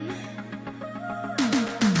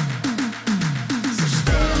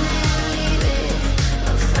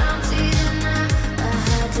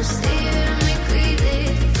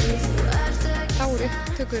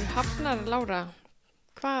Ykkur hafnar, Lára,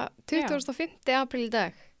 hvað, 25. apríl í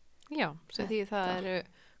dag? Já, sem því það eru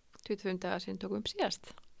 25 dagar síðan tókum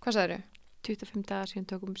síðast. Hvað sagðirðu? 25 dagar síðan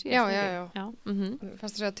tókum síðast. Já.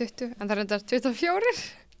 Fannst að segja 20, en það er endast 24.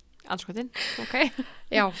 Anskotinn, ok.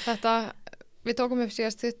 Já, þetta, við tókum upp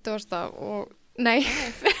síðast 20. og, nei,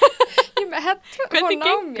 ég með Hvernig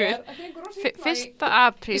gengur? 1.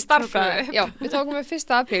 apríl. Í starffræði, já, við tókum upp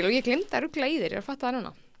 1. apríl og ég glimta að rugla í þér, ég er að fatta það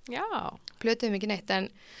núna. Já. Plötuðum ekki neitt, en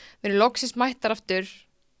við erum loksins mættar aftur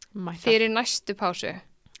fyrir næstu pásu.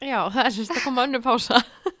 Já, það er semst að koma önnur pása.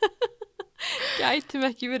 Gætum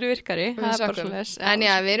ekki verið virkari. Það er bara svoleiðis. En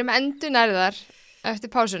já, við erum endurnærðar eftir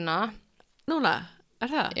pásuna. Núna, er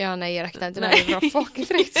það? Já, nei, ég er ekkert endurnærð, ég er bara fokkin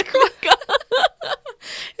þreytt, sko.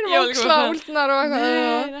 Ég er óksla úldnar og eitthvað.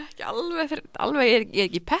 Nei, ekki alveg, ég er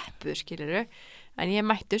ekki peppuð, skilurðu, en ég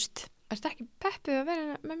mættust. Ertu ekki peppuð að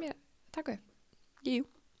vera með mér að taka upp? Jú.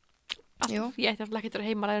 Ég ætti alltaf ekki að vera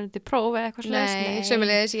heimalæður undir próf eða eitthvað slags. Nei,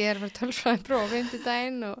 sömulegis ég er að fara tölfræði próf undir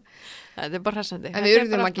daginn og... Það er bara hressandi. En við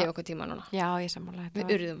urðum að gefa okkur tíma núna. Já, ég sammála þetta.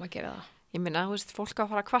 Við urðum að gera það. Ég minna, þú veist, fólk á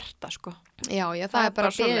að fara að kvarta, sko. Já, það er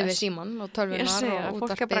bara beðið við síman og tölvunar og útvarpið.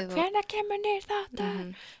 Fólk er bara, hvenær kemur niður þáttar?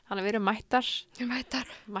 Þannig að við erum mættar.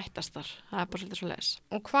 Mættastar. Það er bara svolítið svoleiðis.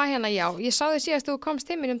 Og hvað hérna, já, ég sá þig síðast þú komst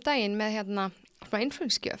til mér daginn með hérna,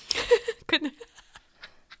 innflutningsgjöf. Hvernig?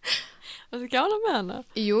 Varstu ekki ánægð með hana?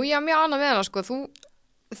 Jú, ég var mjög ánægð með hana, sko.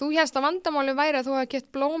 Þú hérst að vandamáli væri að þú hefði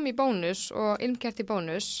keypt blóm í bónus og ilmkert í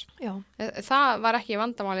bónus. Já. Það var ekki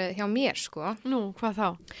vandamálið hjá mér, sko. Nú, hvað þá?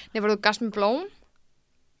 Nei, var þú gast með blóm?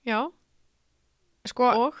 Já. Sko,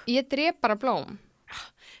 og? Ég drep bara blóm.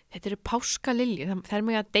 Þetta eru páskaliljur, það er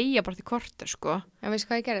mjög að deyja bara til korter, sko. Já, veistu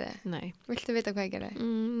hvað ég gerði? Nei. Viltu vita hvað ég gerði?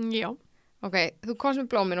 Já. Ok, þú komst með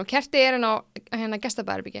blómin og kerti er hérna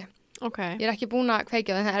gestabærbyggi. Ok. Ég er ekki búin að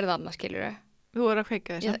kveikja það, það er það annars, skilur þau. Þú er að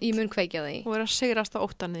kveikja þess. Ég mun kveikja það í. Þú er að sigrast á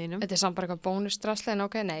óttanið þínum. Þetta er samt bara eitthvað bónusdrasli, en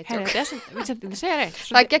ok, nei. Við segja reitt.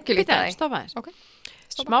 Það er geggjulíkt að því. Stoppa þess. Ok.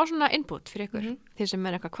 Smá svona input fyrir ykkur. Þeir sem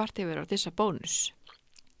er eitthvað kvart yfir á þessa bónus.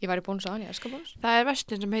 Ég var í bónus á hann, ég elskar bónus. Það er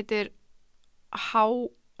verslun sem heitir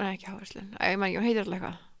ekki Háverslun. Ég man ekki, hún heitir alltaf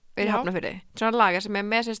eitthvað. Við erum hafna fyrir því. Svona laga sem er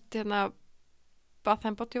með sérst hérna Bath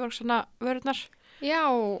and Body Works svona vörurnar. Já.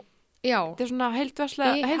 Þetta er svona heildversla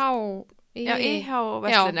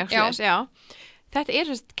IH-verslun, já. Þetta er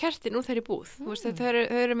sérst kertin úr þeirri búð. Þú veist, þau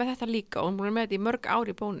eru með þetta líka og hún er með þetta í mörg ári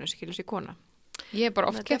í bónus, skilur sér kona. Ég hef bara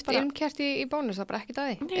oft keft ilmkert í bónus, það er bara ekkert að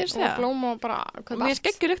því. Ég og blóm og bara og mér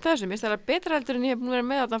skeggjur lykt að þessu, mér finnst það betra heldur en ég hef búin að vera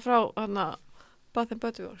með þarna frá Bath and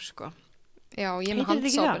Body Works, sko. Já, ég er með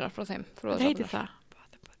handsápunar frá þeim. Þetta heitir það.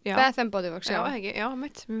 Bath and Body Works, já. Já, mér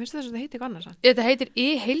finnst það heitir eitthvað annars. Þetta heitir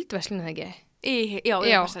í heildverslun, það ekki? Já,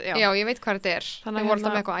 ég veit hvað þetta er. Við vorum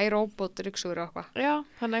það með eitthvað iRobot, ryksugur og eitthvað. Já,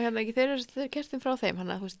 þannig að ekki þeir eru kertin frá þeim,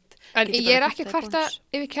 þannig að þú veist. En ég er ekki kvarta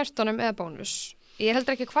yfir kertunum eða bónus. Ég er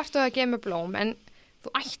heldur ekki kvarta að gefa mig blóm, en þú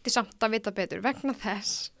ætti samt að vita betur vegna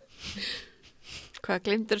þess. Hvað,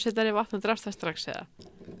 gleymdur að setja þér í vatn og drafst það strax eða?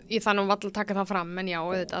 Ég þannig að valla taka það fram, en já,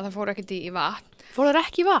 auðvitað, það fór ekkert í vatn. Fór það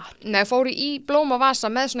ekki í vatn? Nei, fór í blóm og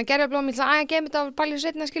vasa með svona gerjablóm, ég ætla að gefa þetta á pælið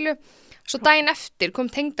setna, skilju. Svo daginn eftir kom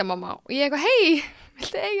tengdamamma og ég eitthvað, hei,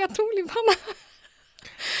 viltu eiga túlípanna?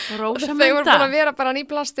 Og þau voru búin að vera bara í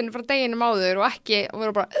plastinu frá deginum áður og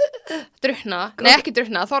voru bara drukkna, nei ekki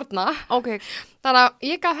drukkna, þorna. Okay. Þannig að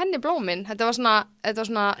ég gaf henni blómin, þetta var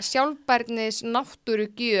svona sjálfbærnis náttúru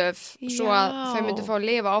gjöf svo að þau myndu fá að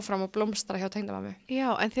lifa áfram og blómstra hjá tengdamammu. Já,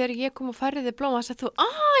 en þegar ég kom og færði blóm þá sagði þú,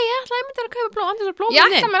 ég ætlaði að kaupa blóm, andars blóm. Ég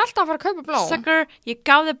ætlaði mér alltaf að fara að kaupa blóm. Sucker, ég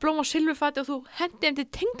gaf þér blóm á silfurfati og þú hendi þeim til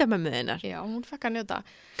tengdamömmu þinnar. Já, hún fekk að njóta.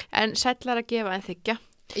 En sætlar að gefa en þiggja.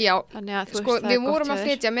 Já, sko, við vorum að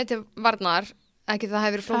flytja með til varnar, ekki það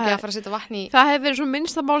hefur verið flókið að fara að setja vatn í. Það hefur verið svo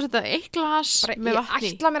minnsta mál að setja eitt glas með vatni.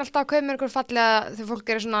 Ég ætla mér alltaf að kaupa mér einhver fallega þegar fólk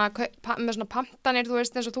eru með svona pantanir, þú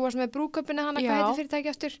veist, eins og þú varst með brúköpunni hana, hvað heitir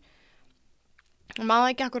fyrirtæki eftir?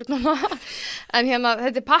 Maður ekki akkurat núna. En hérna,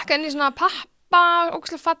 þetta er pakkað inn í svona pappa,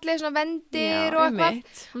 ógeðslega fallið, svona vendir og eitthvað.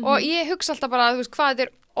 Og ég hugsa alltaf bara, þú veist, hvað þetta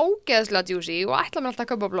er ógeðslega djúsi og ætla mér alltaf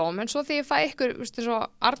að kaupa blóm, en svo því ég fæ ykkur, þú veist, eins og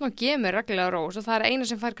Arnór gemur reglulega rós og það er eina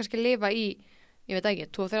sem fær kannski að lifa í, ég veit ekki,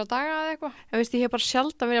 2-3 daga eða eitthvað. En veist, ég hef bara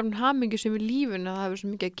sjaldan verið hamingjusum í lífun að það hefur svo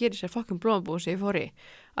mikið að gera sér fokkin blómabúð sem ég fór í.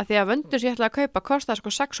 Að því að vöndur sem ég ætlaði að kaupa kostaði sko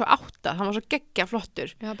 6 og 8, hann var svo geggja flottur.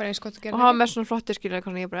 Já, bara eins gott að gera. Og hann var með svona flottur skilur,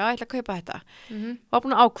 þannig ég bara, ég ætla að kaupa þetta. Var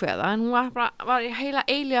búin að ákveða það, en hún var í heila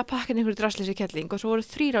eilíða pakkin einhverju drastleysi kettling og svo voru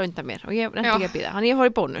 3 á undan mér og ég nefndi ekki að bíða. Þannig ég fór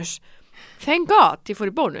í bónus. Thank God, ég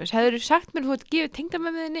fór í bónus. Hefur þú sagt mér, þú hefði gefið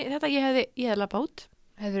tengdamömmu þetta, ég hefði labbað út.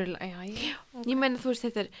 Ég meina, þú veist,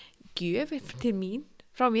 þetta er gjöf til mín,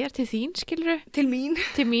 frá mér til þín, skilurðu. Til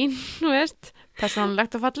mín, þú veist,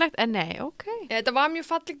 persónulegt og fallegt, en nei, ok. Þetta var mjög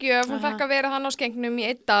falleg gjöf, hún fekk að vera hann á skengnum í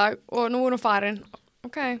 1 dag og nú er hún farin.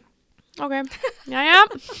 Ok, jæja.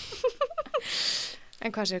 En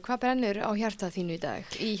hvað brennur á hjartað þínu í dag?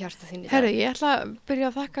 Í hjartað þínu í dag? Herru, ég ætla að byrja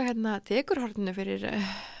að þakka hérna dekurhorninu fyrir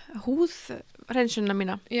húðrensuna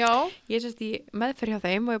mína. Já. Ég er sérst í meðferð hjá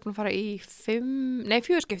þeim og ég er búin að fara í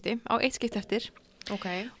 4 skipti á 1 skipti eftir. Ok.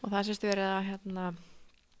 Og það er sérst verið að hérna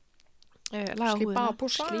laga Slípa húðina.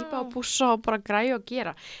 og pússa og bara græja og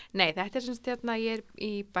gera. Nei, þetta er sérst hérna, ég er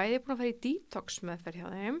í bæði búin að fara í detox meðferð hjá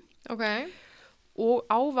þeim. Ok. Og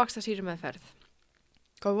ávaxtasýru meðferð.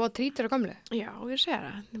 Hvað var trítur og gamlu? Já, ég segja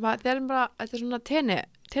það. Þetta er svona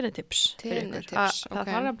tenetips fyrir ykkur. Það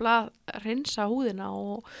þarf nefnilega að hreinsa húðina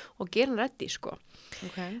og gera hann reddi, sko.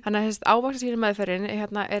 Okay. Þannig að ávaxtasýru meðferðin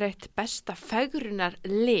hérna, er eitt besta fegrunar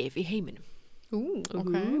lyf í heiminum.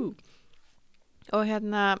 Ok. Og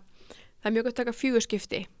hérna, það er mjög gott að taka 4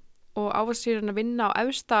 skipti og ávaxtasýrun að vinna á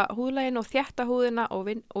efsta húðlægin og þétta húðina og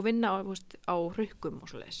vinna á rukkum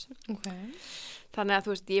og svoleiðis. Okay. Þannig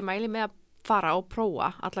að ég mæli með að fara og prófa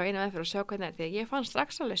allavega einu meðferð og sjá hvernig er því að ég fann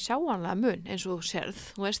strax alveg sjáanlega mun eins og þú sérð.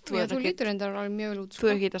 Þú lítur enda alveg mjög vel út. Þú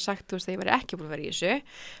er ekki þetta sagt að ég væri ekki búin að vera í þessu.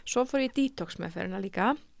 Svo fór ég detox meðferðina líka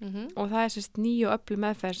og það er sérst 9 öflug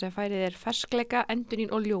meðferð sem færið er ferskleika, endurín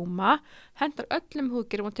og ljóma, hendar öllum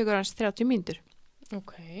húðgerum og tekur hans 30 mínútur.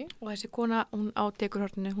 Ok. Og þessi kona, hún á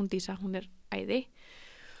dekurhorninu, hún Dísa, hún er æði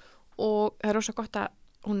og það er rosa gott að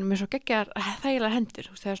hún er með svo geggjar þægilega hendur.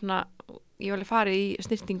 Það er svona, ég var alveg farið í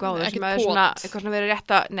snirtingu á það sem er svona, eitthvað svona verið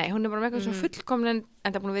rétt að, nei, hún er bara með eitthvað svo fullkomlen en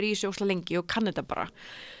það er búin að vera í þessu ósla lengi og kann þetta bara.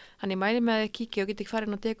 Þannig ég mæli með að kíkja og geti ekki farið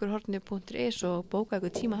inn á dekurhorninu.is og bóka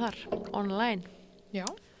eitthvað tíma þar, online. Já.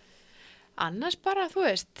 Annars bara, þú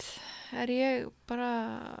veist, er ég bara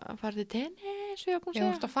að fara til tennis, við erum búin að segja.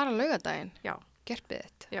 Ég vorst að fara laugardaginn. Já. Gerpið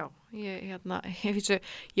þitt. Já, ég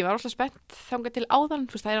var alltaf spennt þangað til áðan,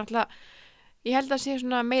 þú veist, það er alltaf, ég held að sé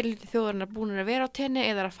svona meiri hluti þjóðarinnar búin að vera á tenni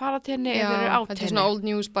eða að fara á tenni eða eru á tenni. Þetta er svona old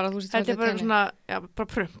news bara, þú veist. Þetta er bara svona, já, bara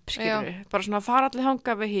prump, skilur við. Bara svona fara allir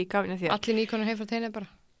hanga við híka af Allir nýkonur heim frá tenni bara.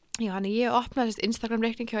 Já, þannig ég opnaði þessi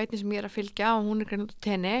Instagram-reikning hjá einni sem ég er að fylgja og hún er grein út á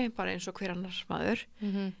tenni, bara eins og hver annars maður.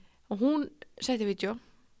 Og hún setti vídeo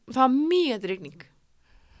og það var mjög rigning.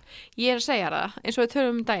 Ég er að segja það, eins og við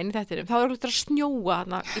tölum daginn í þettinum, þá er að snjóa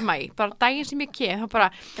þarna í mæ, bara daginn sem ég kem, þá bara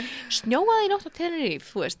snjóaði í nótt á Tenerife,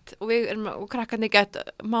 þú veist, og við erum, og krakkarnir gett,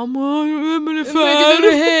 mamma, ég muni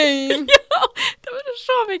fara heim. Já, það verður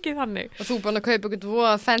svo mikið þannig. Og þú búin að kaupa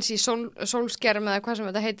eitthvað fancy sólskerm eða hvað sem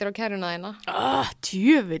þetta heitir á kæruna þína.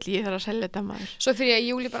 Djöfull, ég þarf að selja þetta maður. Svo fyrir ég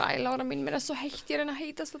Júli bara, Lára mín, mér er svo heitt, ég reyna að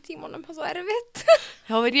heitast á tímanum, það er svo erfitt.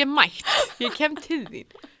 Þá verð ég mætt, ég kem til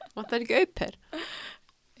þín. Mátt það ekki auper?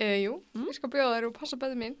 Jú, ég skal bjóða þér og passa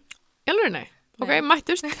betur mín. Alveg nei. Ok,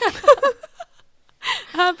 mættust.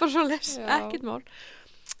 Það er bara svo les, ekkert mál.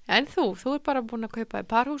 En þú er bara búin að kaupa í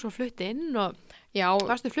parhús og flutti inn og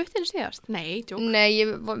varstu flutti inn síðast? Nei, djók. Nei,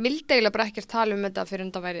 ég vildi eiginlega bara ekkert tala um þetta fyrir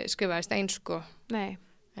en það væri skrifaði stein, sko. Nei,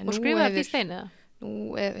 og skrifaði þetta í stein eða? Nú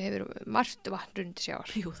hefur margt vatn rundi sjár.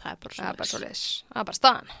 Jú, það er bara svo les. Það er bara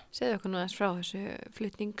staðan. Segðu okkur nú þess frá þessu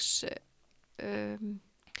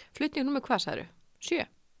flutningu númer hvað sagðirðu? 7?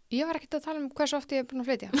 Ég var ekkert að tala um hversu oft ég er búin að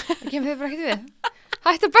flytja. Það kemur þið bara ekkert við.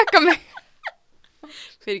 Hættu að bekka mig.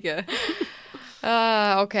 Fyrirgefðu.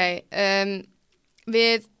 Ok.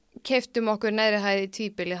 Við keyptum okkur neðri hæð í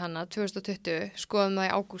tvíbili hana 2020. Skoðum það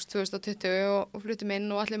í ágúst 2020 og fluttum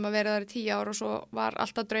inn og ætlum að vera þar í 10 ár og svo var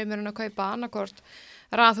alltaf draumurinn að kaupa annarkort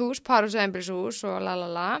raðhús, parhús og einbýlishús og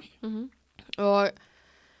lalala. Og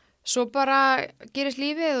svo bara gerist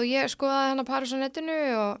lífið og ég skoðaði hana parhús á netinu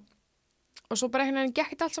og svo bara einhvern veginn gekk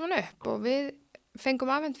þetta allt saman upp og við fengum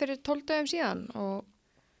afhent fyrir 12 dögum síðan og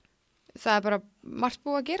það er bara margt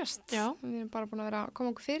búið að gerast. Já. Við erum bara búin að vera að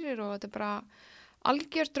koma okkur fyrir og þetta er bara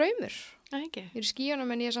algjör draumur. Ekki. Ég er í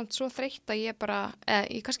skíunum en ég er samt svo þreytt að ég bara,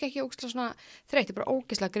 ég er kannski ekki ógeðslega svona þreytt, ég er bara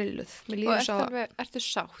ógeðslega grilluð. Og ertu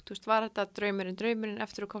sátt, þú veist, var þetta draumurinn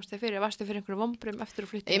eftir að komst þig fyrir, varstu fyrir einhverju vombrum eftir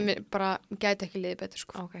að flytja? Ég bara gæti ekki liðið betur,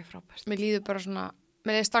 sko. Ok, frábært. Mér líður bara svona,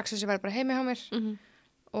 mér leiði strax þess að ég væri bara heimi hjá mér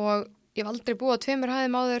og ég hef aldrei búið á 2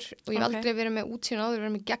 hæðum áður og ég hef aldrei verið með útsýni áður,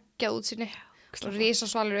 verið með geggjað útsýni og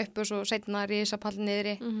risasvalur uppi og svo seinna risapall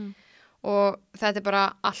niðri og þetta er bara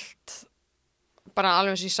allt, bara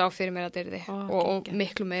alveg sem ég sá fyrir mér að þetta yrði og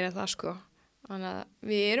miklu meira en það, sko. Þannig að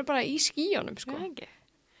við erum bara í skíunum, sko.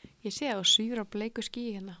 Ég sé að svífur á bleiku skí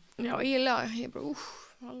hérna. Já, ég er bara,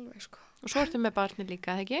 alveg, sko. Og svo ertu með barni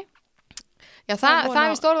líka, ekki? Já, það er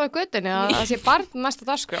við stórðað göttinni að það sé barn næsta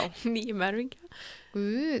dagskrá. Nýjum erfingja.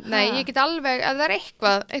 Nei, ég get alveg, ef það er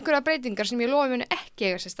einhverja breytingar sem ég lofi muni ekki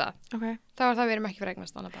eiga sér stað, þá er það við erum ekki fyrir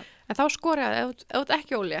eignast annað barn. En þá skoraði, ef þú ert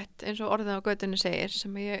ekki ólétt, eins og orðið á götunni segir,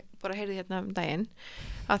 sem ég bara heyrði hérna daginn,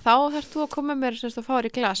 að þá þarfst þú að koma mér sem þú fáir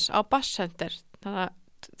í glas á Basscenter, þannig að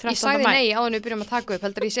 13. Ég sagði nei áður en við byrjum að taka upp,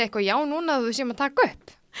 heldur ég segi eitthvað já núna að þú séum að taka upp.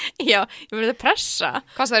 Já, ég verði að pressa.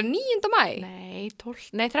 Hvað það er 9. maí?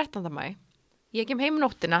 Nei, 13. maí. Ég kem heim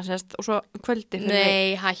nóttina, semst, og svo kvöldi fyrir mig.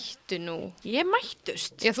 Nei, hættu nú. Ég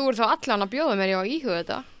mættust. Já, þú þá allan að bjóða mér á íhuga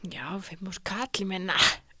þetta. Já, 5 kalli minna.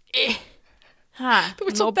 Þú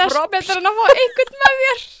ert svo despetur en að fá einhvern með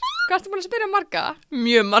þér. Hvað ertu búin að spyrja marga?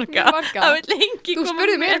 Mjög marga. Það vil lengi koma. Þú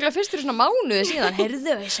spurði mér eiginlega fyrst fyrir svona mánuði síðan.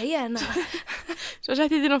 Heyrðu, ég segja hennar. Svo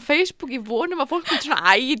setti ég þín á Facebook í vonum að fólk myndi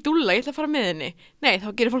svona, dúlla, ég ætla að fara með henni. Nei,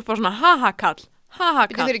 þá gerir fólk bara svona, ha-ha-kall.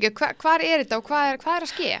 Hvar er þetta og hvað er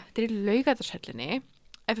að ske? Þetta er í Laugardalshöllinni,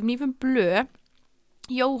 FM9 blöð,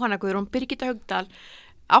 Jóhanna Guðrún, Birgitta Haugdal,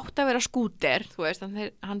 átt að vera skúter, þú veist,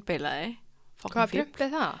 hann beilaði. Hvað prumplið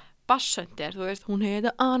það? Basscenter, þú veist, hún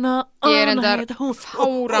heita Anna, ég er endar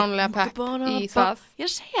fáránlega pepp í það. Ég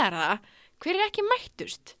er að segja það, hver er ekki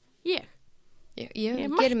mættust? Ég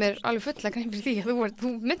gerir mér alveg fulla grein fyrir því að þú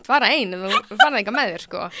mynd fara ein en þú farið eitthvað með þér,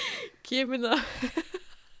 sko. Kemur það.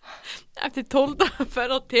 Eftir 12 að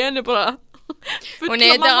ferða á tenni bara fulla hún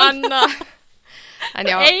heita Anna. En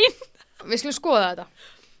já, við skulum skoða þetta.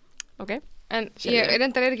 Ok. En ég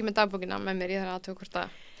reyndar ekki með dagbókina með mér, ég þarf að tökja hvort að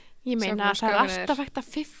ég meina að það er alltaf hægt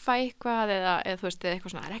að fiffa eitthvað eða þú veist, eða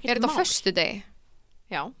eitthvað svona. Er þetta á föstudegi?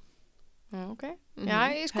 Já. Ok.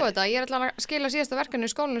 Já, ég skoði þetta. Ég er alltaf að skila síðasta verkefni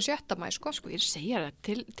í skólanu 7. maí, sko. Sko, ég segja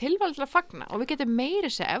það, tilvalið til að fagna og við getum meiri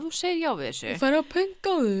segja ef þú segir já við þessu. Þú færði að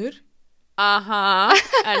pengaður. Aha,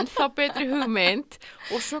 en þá betri hugmynd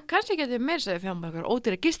og svo kannski getum við meira segja fyrir eitthvað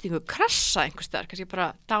ódýra gistingu, krassa einhvers staðar, kannski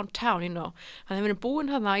bara downtown, þannig að við erum búin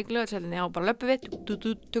þarna í Laugardalshöllinni og bara löpum við,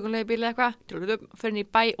 tökum leiðbíl eða eitthvað, fyrir í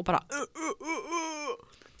bæ og bara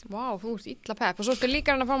Vá, þú ert illa pepp og svo skal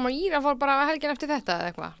líka hann að fá maður íra fór bara helgin eftir þetta eða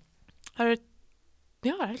eitthvað. Það er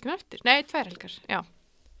helgin eftir, nei, 2 helgar, já.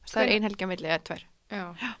 Það er 1 helgi á milli eða 2. Já,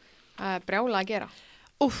 það er brjála að gera.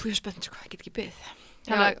 Úf, ég er spennt, sko, ég get ekki beðið.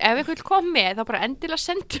 Þannig að ef einhvern kom með þá bara endilega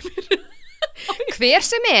sendi mér hver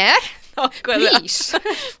sem er please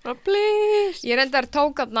please. Ég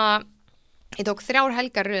tók 3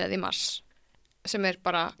 helgar röð í mars sem er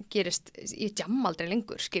bara gerist, ég jamma aldrei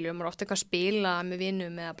lengur skiljum, maður ofta eitthvað að spila með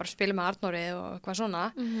vinum eða bara spila með Arnóri og eitthvað svona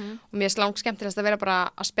og mér er slangt skemmtilegast að vera bara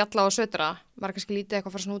að spjalla og södra, maður kannski lítið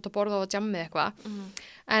eitthvað fara svona út að borða og jammið eitthvað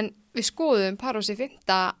en við skoðum Parós í 5.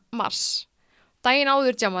 mars daginn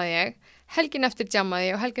áður jammaði ég helgin eftir jammaði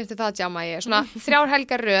ég og helgin eftir það jammaði ég svona 3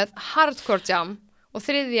 helgar röð, hardcore jam og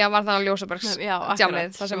 3. var þannig að Ljósabergs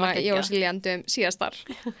jammið, það sem ég og Silja endum síðastar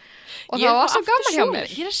og það var svo gaman hjá mér.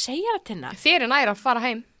 Ég er að segja það til þér er nær að fara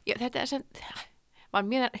heim. Já, þetta er sem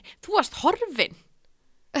þú varst horfin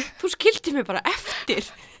þú skildi mig bara eftir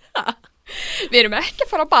við erum ekki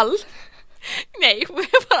að fara á ball. Nei,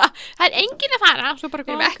 það er enginn að fara við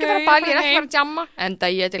erum ekki að fara á ball, ég er ekki að fara að jamma enda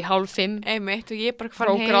ég til 4:30 einmitt og ég er bara að fara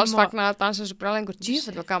heim Rókrásfagna að dansa þessu brá lengur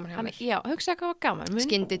djúfell var gaman hjá mér. Já, hugsa hvað var gaman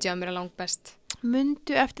skyndijam er langt best.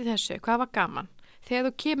 Mundu eftir þessu, hvað var gaman þegar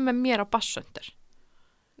þú kemur með mér á Basscenter.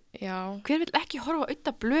 Já. Hver vill ekki horfa á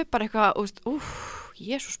auðvitað blöð bara eitthvað,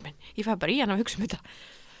 Jesús minn, ég fæði bara í hann að hugsa þetta.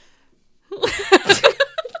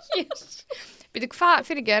 Yes. Býtu, hvað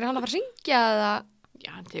fyrir ekki, er hann að fara að syngja eða?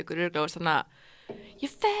 Já, hann tekur örglega, þannig að ég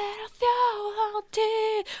fer að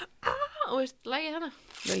þjóðhátíð, og lagið hana.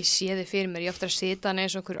 Já, ég sé þið fyrir mér, ég ofta að sita hann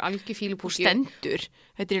eins og einhver algjör fílupúki. Stendur,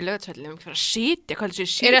 þetta er í Laugardalshöllinni, við fara að sitja, hvað heldur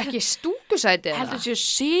séu Er ekki stúkusæti eða? Heldur séu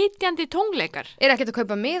sitjandi tónleikar. Er ekki að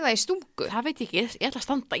kaupa miða í stúku? Það veit ég ekki, ég ætla að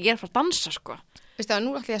standa, ég er að fara að dansa, sko. Veistu það,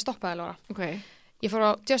 nú ætla ég að stoppa það, Lára. Ok. Ég fór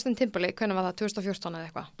á Justin Timberlake, hvernig var það, 2014 eða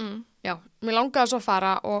eitthvað. Já, mér langaði svo að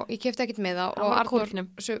fara og ég keypti ekkert miða og Arnór,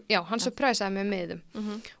 hann surprisaði mig með miðum.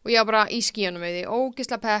 Og ég var bara í skíunum með því,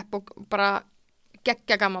 ógisla pepp og bara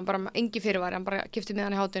geggja gaman, bara engi fyrirværi, hann bara keypti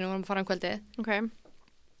miðan í hátinu og varum að fara kvöldið. Okay.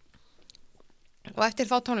 Og eftir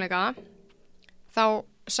þá tónleika, þá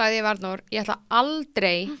sagði ég við Arnór, ég ætla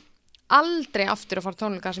aldrei aftur að fara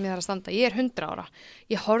tónleika sem ég þarf að standa. Ég er 100 ára.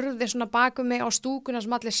 Ég horfði svona baku mig á stúkuna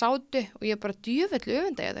sem allir sátu og ég bara djöfellu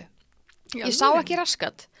öfundegi þau. Ég sá ekki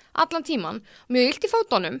raskat allan tíman og mjög illt í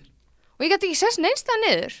fótunum og ég gæti ekki sess neinstað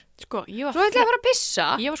niður. Sko, ég var Svo ætla ég að fara að pissa.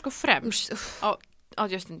 Ég var sko fremst á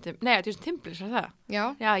Justin Timberlake, það?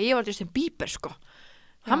 Já. Já, ég var Justin Bieber, sko.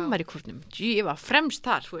 Hann var í kórnum. Ég var fremst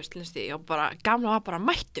þar, þú veist, ég var bara, gamla var bara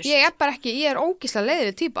mættust. Ég er ógislega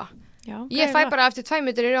leiðileg týpa. Já, ég fæ bara eftir 2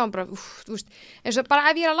 mínútur í rjóðan bara, þú veist, eins og bara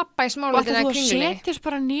ef ég er að labba í smáleitin eða kringli. Og þú setjast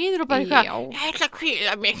bara niður og bara eitthvað, ég ætla að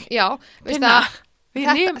hvíla mig. Já, veist það,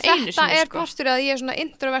 Þetta partur að ég svona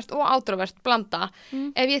introvert og outrovert blanda.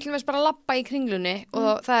 Ef ég til og með bara labba í kringlunni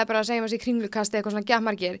og það bara að segja maður sér kringlukasti eitthvað svona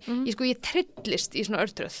gjafmargir, ég trillist í svona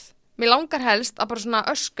örtröð. Mér langar helst að bara svona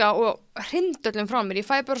öska og hrindöllum frá mér. Ég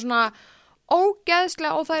fæ bara svona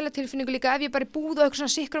ógeðslega óþægilega tilfinningu líka ef ég bara búð og eitthvað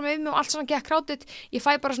svona sikra mig og allt svona gekk krátið, ég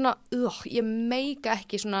fæ bara svona ég meika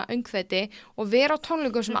ekki svona öngþveiti og vera á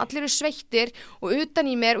tónleikum sem allir eru sveittir og utan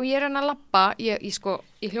í mér og ég að labba ég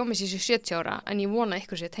hljómi sér 70 ára en ég vona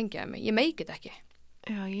ykkur sér tengjaði mig, ég meiki þetta ekki.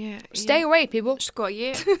 Stay away people.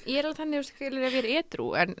 Ég alveg þannig skilur ef ég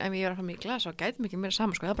edrú en ef ég að fá mig í glas þá gæti mig ekki meira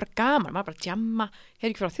saman það bara gaman, maður bara djamma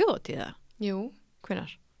ekki frá þjóðatíð það? Jú.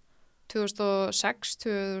 Hvenær? 2006,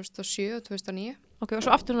 2007, 2009. Ok, og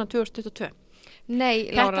svo aftur núna 2022.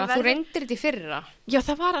 Nei, Lára, þú reyndir þetta í fyrra. Já,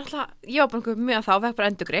 það var alltaf, ég var bara með það og vekk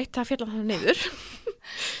bara endurgreitt, það féll alltaf niður.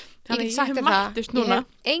 Ég get sagt þér það, ég hef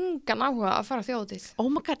engan áhuga að fara á þjóðatíð.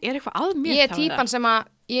 Oh my god, eitthvað að mér? Ég típan sem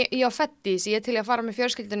að, ég á fettis, ég til að fara með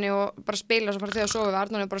fjölskyldunni og bara spila og svo fara þau að sofa við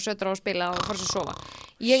Arnóni og bara sötra á að spila og fara svo að sofa.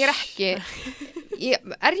 Ég ekki,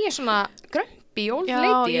 ég svona grömpi jólleiti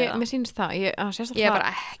eða? Já, mér sýnist það. Ég er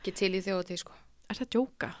bara ekki til í þjóðatíð, sko. Er það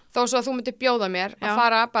djóka? Þó svo að þú myndir bjóða mér að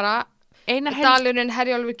fara bara Dalurinn,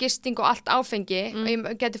 Herjólfur, gisting og allt áfengi og ég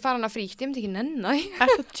geti fara hana frítt, ég myndi ekki nenna.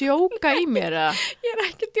 Er það djóka í mér? Ég er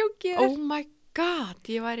ekki djókið. Oh my god,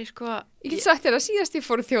 ég væri sko... Ég get sagt þér að síðast ég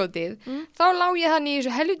fór þjóðatíð, þá lá ég þannig í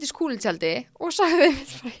þessu helvitis kúlutjaldi og sagði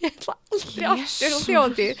ég ætla aldrei aftur á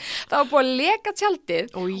þjóðatíð. Það var búið að leka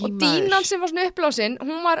tjaldið og dýnan sem var svona uppblásin,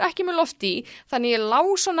 hún var ekki með loft í, þannig ég lá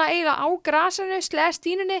svona eiginlega á grasinu,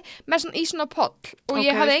 dýnunni með svona í svona poll og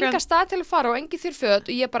ég hafði enga stað til að fara og engi þér föt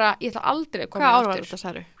og ég ætla aldrei að koma aftur. Hvað ár var þetta,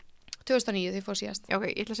 sagðirðu? 2009 þegar ég fór síðast. Já, ok,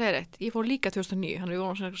 ég ætla að segja rétt. Ég fór líka 2009, þannig við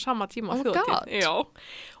vorum svona sama tíma á þjóðatíð. Já,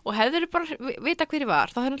 og hefðir bara vita hver ég var,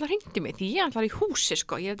 þá hefði alltaf hringdi mig, því ég alltaf var í húsi,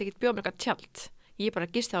 sko. Ég hefði ekkert bjóð mér eitthvað tjald. Ég bara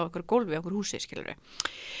gisti á okkur gólfi á okkur húsi, skilur við.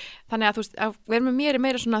 Þannig að, þú veist, að vera með mér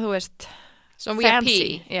meira svona, þú veist, svona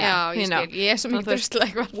fancy. Já, ég skil. Ég er svo mikið drusla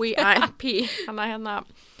eitthvað. VIP. Þannig að,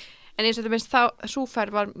 en eins og þetta minnst þá,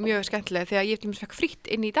 súferð var mjög skemmtileg þegar ég fekk frítt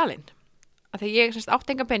inn í dalinn. Að þegar ég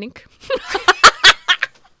átti engan pening.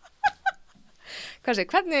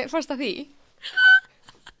 Hvernig fórst það því?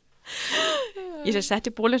 Ég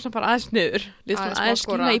setti bólinn sem bara aðeins niður, aðeins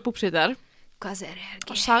skýna í búbsveitar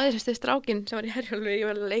og sagði þessi strákinn sem var í Herjólfi, ég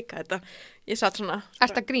var að leika þetta. Ég satt svona...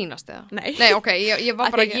 Ertu að grínast eða? Nei. Nei, ok, ég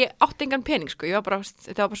var bara ekki... Ég átti engan pening, sko, þetta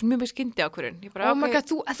var bara svo mjög skyndi ákvörðun. Oh my god,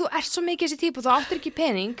 þú ert svo mikið þessi típu, þú áttir ekki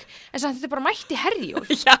pening, en samt þetta er bara mætt í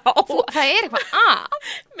Herjólf. Já. Það er eitthvað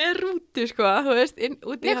með rútu, sko, þú veist, út í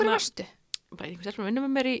hana... Hvernig varstu? Bara einhvern veginn vinna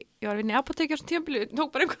með mér ég var að vinna í apóteki á svona tímabili, tók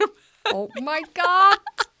bara einhverjum oh my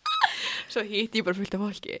god svo hitti ég bara fullt af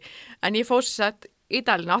fólki en ég fór sér sett í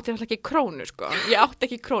dalina átti ég alltaf ekki krónu sko ég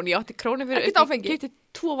átti krónu fyrir ég keypti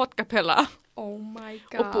 2 vodkapela oh my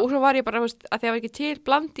god og svo var ég bara að það var ekki til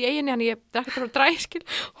bland í eiginni en ég drekki það frá dræskil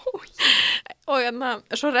og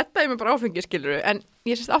svo rettaði ég mig bara áfengi skiluru en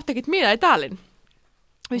ég sérst átti ekkert miða í dalinn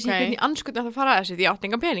og ég sé hvernig anskutin að það fara að þessi því ég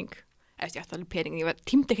átti engan pening ég átti alveg pening, ég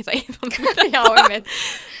tímdi ekki það í þannig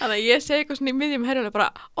þannig að ég segi eitthvað svona í miðjum Herjólfi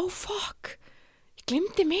bara, oh fuck ég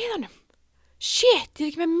glemdi miðanum shit, ég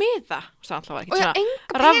er ekki með miða og það alltaf var ekki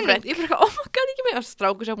svona rafrænt ég bara, oh my god, ekki með og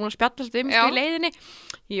strákur sem búin að spjallast um í leiðinni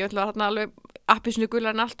ég ætla að alveg appisinu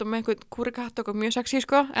gularinn allt og með einhvern kúrikatt og mjög sexy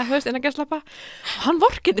sko eða þú veist, en að gerslappa og hann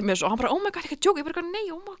vorkindi mér svo, hann bara, oh my god, ekki að djóka ég bara, nei,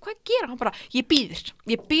 oh my god, hvað gera, hann bara ég býðir,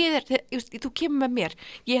 þú kemur með mér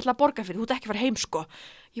ég ætla að borga fyrir, þú ert ekki að fara heim sko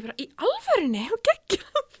ég bara, í alvörinni, hún geggja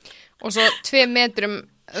og svo 2 metrum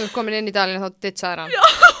komin inn í dalinn þá ditsaður hann já,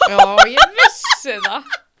 ég vissi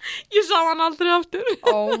það ég sá hann aldrei aftur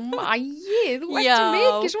oh my, þú ert svo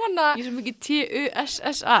mikið svona ég er svo mikið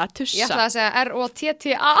T-U-S-S-A tussa ég ætla að segja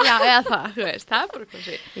R-O-T-T-A já, eða það, þú veist, það er bara hvað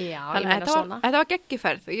sé já, ég meina svona þetta var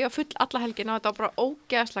geggiferð og ég var full alla helgina og þetta var bara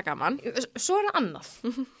ógeðslega gaman svo er það annað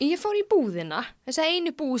ég fór í búðina þess að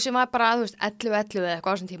einu búð sem var bara, þú veist, 11 eða eitthvað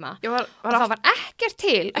á þessum tíma og það var ekkert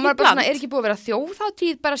til og maður bara svona, er ekki búið að vera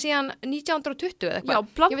þjóðhátíð bara síðan 1920 eða eitthvað já,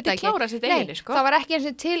 blandið klára sitt eigin sko það var ekki eins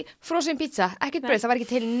og til frozen pizza, ekkert brauð, það var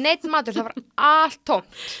ekki til neitt matur, það var allt tómt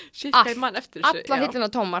allar hillina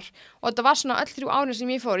tómar og þetta var svona öll 3 árin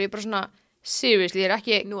sem ég fór ég bara svona, seriously, ég er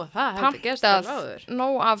ekki pantað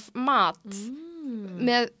nóg af mat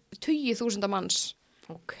með 20.000 manns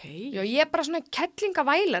já, ég er bara svona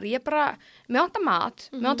kettlingavælar ég er bara, mér vantar mat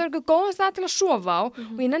mér vantar eitthvað góðan stað til að sofa á og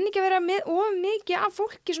ég nenni ekki að vera með of mikið af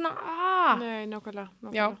fólki svona, nei,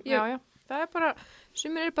 nákvæmlega já, það er bara,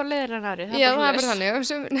 sumir eru bara leiðir en aðri já, það er bara þannig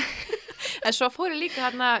en svo fór ég líka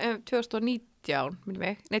hérna 2019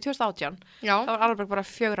 2018 Já. það var alveg bara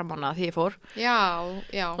 4 mánaða því ég fór Já.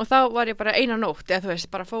 og þá var ég bara eina nótt eða þú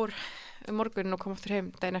veist, bara fór morgunin og kom aftur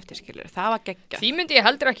heim daginn eftir skilur, það var geggjað. Því myndi ég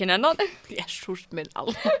heldur ekki nennan. Jesús minn,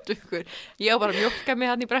 alveg ég var bara að mjólka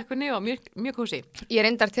mig hann í brekkunni og mjög kósi. Ég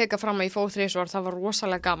reyndar teka fram að ég fór 3 svar, það var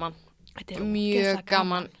rosalega gaman. Þetta er Mjög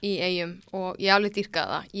gaman í Eyjum og ég alveg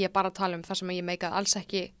dýrkaði það. Ég er bara að tala um það sem ég meikaði alls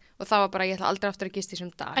ekki og það var bara, ég ætla aldrei aftur að gista í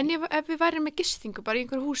þessum dag. En ef við værum með gistingu bara í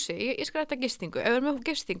einhverju húsi, ég skal þetta gistingu, ef við erum með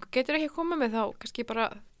gistingu, getur ekki að koma með þá kannski bara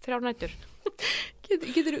 3 nætur?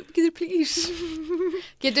 Getur please?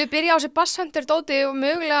 Getur við byrja á þessi basshunter dóti og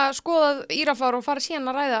mögulega skoðað írafár og fara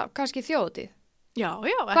síðan að ræða kannski þjóðutíð? Já.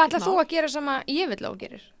 Hvað ætlar þú að gera sem að ég vil á að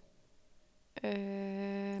gerir?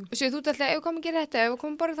 Þú ætlar að ef við komum að gera þetta, ef við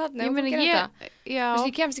komum bara þarna, ef við komum að gera þetta. Þú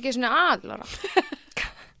ég kemst ekki svona aðlara.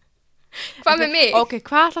 Hvað með mig? Ok,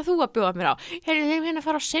 hvað ætlað þú að bjóða mér á? Þeir hérna að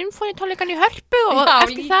fara á sinfónitónleikan í Hörpu og Já,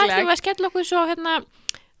 eftir líklega. það ætlum við að skella okkur svo á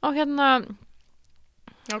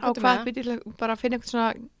hvað byrja bara að finna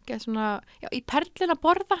eitthvað svona já, í Perlin að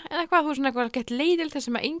borða eða eitthvað, þú svona eitthvað gett leiðil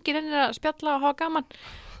þess að enginn ennir að spjalla og hafa gaman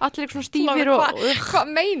allir eitthvað svona stífir og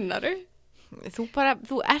Hvað meinaru?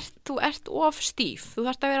 þú ert of stíf, þú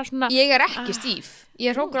þarft að vera svona Ég er ekki stíf,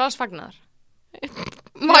 ég er hrókur alls fagnar.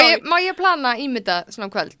 Má ég plana ímynda svona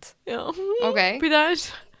kvöld? Já, Ok. býta aðeins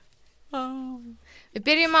Við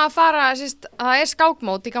byrjum að fara, það er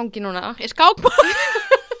skákmót í gangi núna. Ég skákmót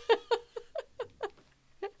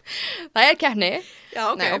Það er keppni. Já,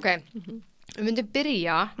 ok. Nei, ok. Við myndum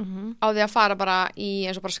byrja á því að fara bara í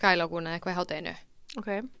eins og bara skælaguna eða eitthvað í hádeginu. Ok.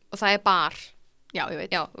 Og það er bar. Já, ég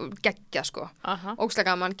veit. Já, geggjað sko. Aha.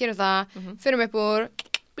 Ógeðslega gaman, gerum það, förum upp úr,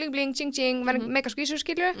 bling bling, ching ching, verðum mega skvísur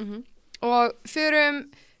skilju og förum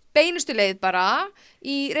beinustu leið bara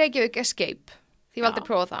í Reykjavík Escape. Því ég valdi að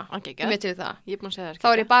prófa það. Ok, Ég með til það. Ég er búin að segja það. Þá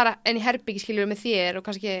er ég bara enn í herbyggi skilur með þér og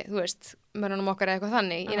kannski, þú veist, mörunum okkar eða eitthvað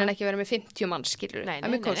þannig. Ég nenni ekki að vera með 50 manns skilur. Nei, Það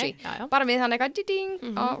er mjög kósí. já. Bara við þannig eitthvað, ding,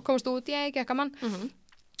 og komast út, ég ekki mann.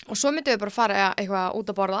 Og svo myndum við bara fara eitthvað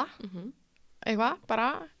út að borða. Eitthvað, bara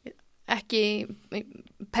ekki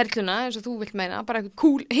Perluna eins og þú vilt meina, bara eitthvað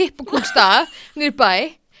cool, hipp og cool stað niður bæ,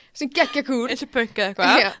 sem geggja cool. Eins og punk eða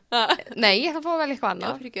eitthvað. Já. Nei, ég ætla að fá vel eitthvað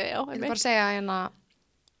annað. Já, Ég ætla bara að segja hérna,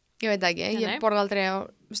 ég veit ekki, ég borða aldrei á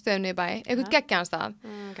stöðunni í bæ, eitthvað geggjaðan stað.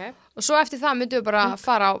 Okay. Og svo eftir það myndum við bara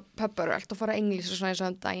fara á pepparöld og fara á englís og svona eins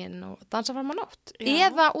og daginn og dansa fram á nótt.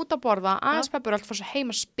 Eða út að borða, aðeins pepparöld, fara svo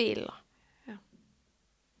heim að spila. Já.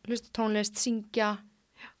 Hlusta tónlist, syngja.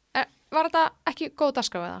 Var þetta ekki góð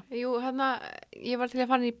dagskrá eða? Jú, ég var til að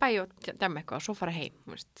fara inn í bæ og dæma eitthvað og svo fara heim,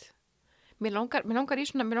 þú veist. Mér langar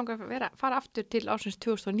að fara aftur til ásins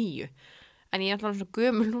 2009. En ég er alltaf svona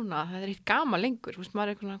gömul núna, það er eitt gaman lengur, þú veist, maður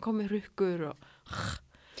er eitthvað komið rukkur og...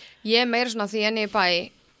 Ég er meira svona því enni í bæ,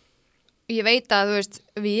 ég veit að, þú veist,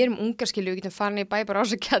 við erum ungarskilju, við getum farin í bæ bara á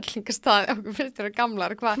þessu kjallingastað, okkur finnst þér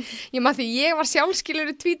gamlar, hvað? Ég maður því ég var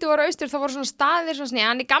sjálfskiljur í 20 ára austur, þá voru svona staðir svona,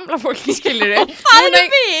 hann er gamla fólki skiljur. Það er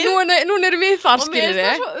við! Núna erum við þar skiljur. Og mér finnst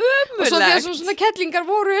það svo ömurlegt. Og svo þegar svona kellingar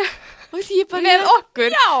voru bara, með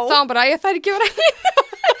okkur, þá var bara, ég þær ekki vera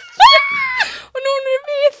og núna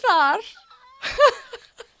erum við þar.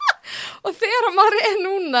 Og þegar maður er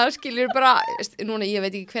núna skilur bara, núna ég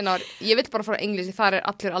veit ekki hvenær ég vil bara fara á englísi, þar er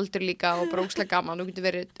allir aldur líka og bara ógeðslega gaman, þú getur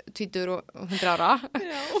verið 20 og 100 ára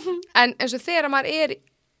en eins og þegar maður er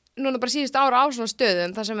núna bara síðust ára á svona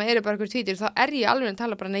stöðum þar sem maður eru bara einhver 20, þá er ég alveg að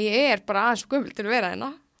tala bara, nei ég er bara aðeins gömul til að vera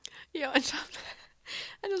hérna. Já, en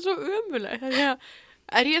það er svo ömurlegt, þannig að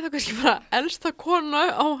er ég þá kannski bara elsta kona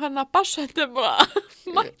á hana bassendum bara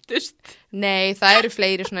mættist? Nei, það eru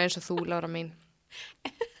fleiri svona eins og þú, Lára mín.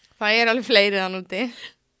 Það er alveg fleiri þann úti.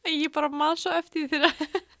 Ég bara man svo eftir því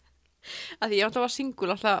að því ég alltaf var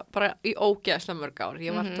singul alltaf bara í ógeðslega mörg ár.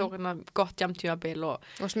 Ég var tók hana gott jamtímabil og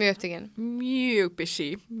mjög upptekinn. Mjög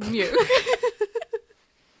busy, mjög.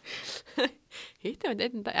 Hitt ég veit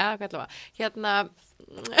einn dag, hvað ætla var. Hérna,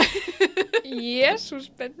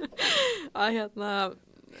 Jesús benn. Að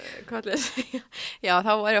hvað ætla ég að segja? Já,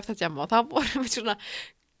 þá var ég ofta að jamma og þá vorum við svona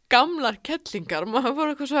gamlar kettlingar, maður var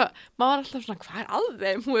alltaf svona, hvað er að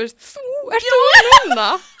þeim, þú veist, þú ert núna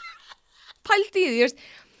pældi í því, veist,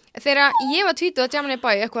 þegar ég var 20 og jamman í bæ,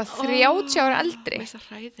 eitthvað 30 ára eldri. Það er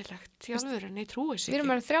ræðilegt, sjálfur, en ég trúi sér ekki. Við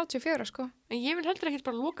erum bara 34, sko. En ég vil heldur ekki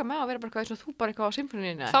bara loka með að vera bara eitthvað eins og þú bara eitthvað á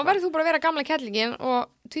symfóníunni. Þá verður þú bara að vera gamla kettlingin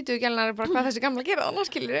og 20-gælnar er bara hvað þessi gamla gera,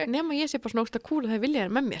 annars skilur þið. Nema ég sé bara svona ógsta kúl að það vilja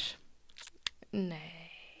þér með mér. Nei.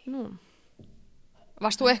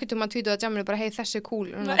 Varst þú ekkert að 20 að jamminu bara, hei þessi er cool,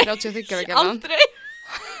 33 ára gamlan? Aldrei.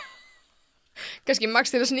 Kannski max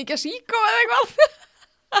til að sníkja síkó eða eitthvað.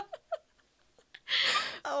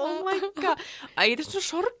 Oh my god. Æ, þetta svo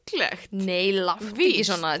sorglegt. Nei, látt ekki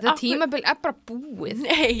svona. Þetta tímabil bara búið.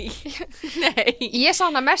 Nei. Ég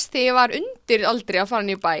sanna mest þegar ég var undir aldrei að fara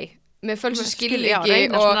inn í bæ með fölsa skilríki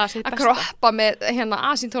og að kroppa með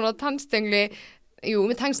asyntóna tannstöngli. Jú,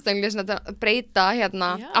 með tannstöngli svona að breyta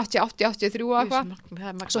 80-83 og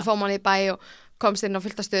eitthvað. Svo fá mann í bæ og komst inn á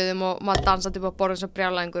fullta stöðum og maður dansaði upp á borðin sem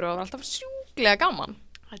brjálæðingur og var alltaf sjúklega gaman.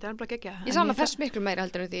 Þetta er alveg geggjað. Ég sanna þess miklu meira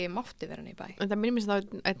heldur en því ég mátti vera í bæ. En það minnir mér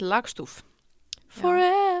það eitt lagstúf.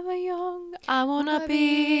 Forever young, I wanna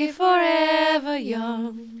be forever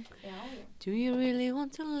young. Do you really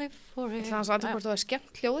want to live forever? Það var alltaf hvort þú var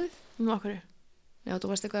skemmt hljóðið. Nú, okkur. Já, þú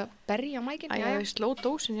varst eitthvað að berja mækinn. Já, ég sló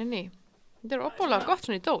dósin henni. Þetta er opálega gott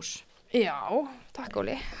svona í dós. Já, takk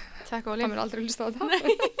Óli. Takk Óli. Það mér aldrei hlust á þetta.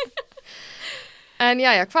 En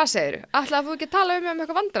jæja, hvað segirðu? Ætlaði þú ekki að tala um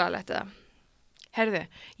eitthvað vandræðalegt eða? Herðu,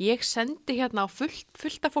 ég sendi hérna á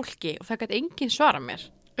fullt af fólki og það gæti enginn svara mér.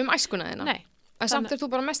 Æskuna þína? Nei. En samt er þú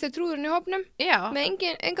bara mest í trúðurinn í hópnum? Já. Með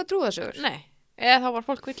enga trúðasögur? Nei. Eða þá var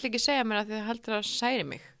fólk vill ekki segja mér að þið heldur að særi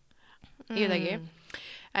mig. Ég veit ekki.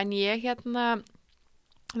 En ég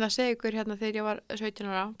það segi ykkur þegar ég var 17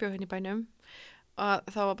 ára, bjó hérna í bænum og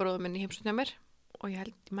þá var bróður minn í heimsókn hjá mér og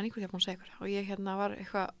ég man ekki hvað ég búin að segja ykkur og ég var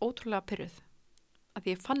eitthvað ótrúlega pirruð að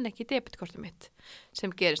ég fann ekki debitkortið mitt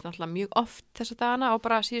sem gerist náttúrulega mjög oft þessa dagana og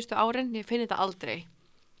bara síðustu árin, ég finn þetta aldrei.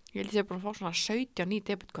 Ég held ég búin að fá svona 17 ný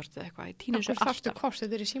debitkortið eitthvað, ég týnir þessu alltaf. Þarftu kort,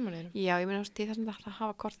 þetta er í símanum? Já, ég meina það sem þetta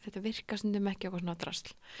hafa kort, þetta virkar stundum ekki eitthvað svona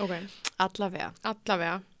drasl. Ok. Allavega.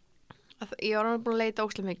 Ég var alveg búin að leita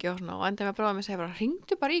óslega mikið og svona og enda með að bróða mig að segja bara,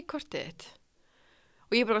 hringdu bara í kortið þitt.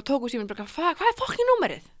 Og ég bara tók úr símanum bara, hvað er fokkin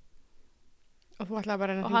númerið? Og þú ætlaði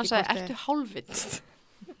bara að hringja í kortið. Og hann sagði, ertu hálfvill?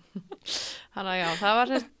 Þannig að já, það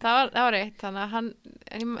var eitt, þannig að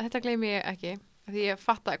þetta gleymi ég ekki, því ég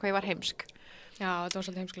fattaði hvað ég var heimsk. Já, þetta var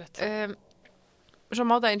svolítið heimskulegt. Svo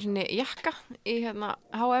mátaði einu sinni jakka í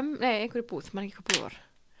H&M, einhverju búð, maður ekki hvað búð var.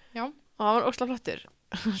 Já. Og það var óslega flottur.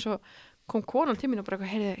 Svo kom konan til mín og bara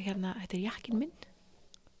heyrðu, þetta er jakkin minn.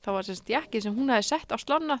 Það var jakkin sem hún hefði sett á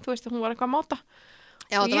slonna, þú veist að hún var eitthvað að máta.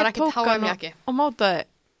 Já, þetta var ekkert H&M jakki. Og mátaði,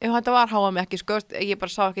 þetta var H&M jakki, sko, ég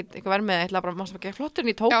bara sá eitthvað verð með það, ég ætlaði bara, mást ekki flottur,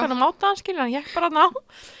 en ég tók hann og mátaði hann, skilur, hann jakk bara ná.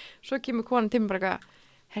 Svo kemur konan til mín bara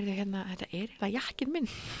heyrðu, þetta er eitthvað jakkin minn.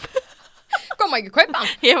 Koma ekki kaupa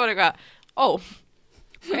hann. Ég var eitthvað, ok.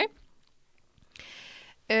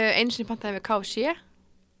 Einu sinni pantaði við KFC.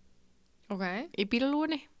 Ok. Í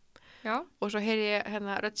bílalúgunni. Já. Og svo heyri ég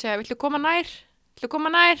rödd segja, viltu koma nær?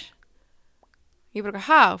 Ég bara,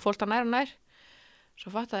 ha? Fólta nær og nær. Svo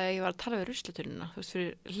fattaði að ég var að tala við ruslatununa, þú veist,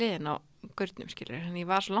 fyrir hliðin á gaurnum, skilur. En ég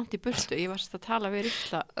var svo langt í burtu, ég var að tala við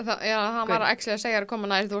rusla. Já, hann var ekki að segja að koma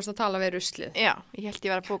nær, þú varst að tala við ruslið. Já, ég held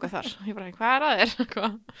ég var að bóka þar. Ég bara, hvað er að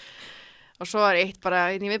þér? Og svo var eitt bara,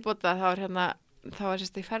 í viðbóta, þá var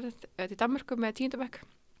ég ferð til Danmörku með 10. bekk.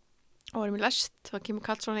 Og varum í lest, þá kemur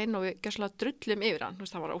Karlsson inn og við gjössalega drullum yfir hann. Þú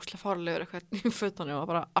veist, það var óslega fárlegur eitthvað í fötunum og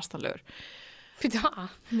bara astanlegur. Fyrir það?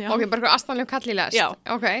 Ok, bara eitthvað astanlegur kall í lest? Já,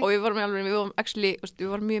 okay. Og við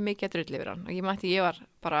vorum mjög mikið að drull yfir hann. Og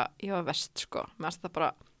ég var vest, sko. Hann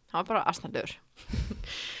var bara astanlegur.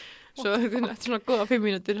 Svo eftir svona góða 5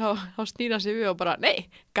 mínútur, þá snýr hann sig við og bara, nei,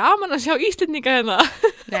 gaman að sjá Íslendinga hérna.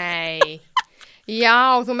 Nei.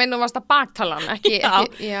 Já, þú meina þú varst að baktala hann, ekki.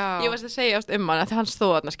 Ég varst að segja hann að hann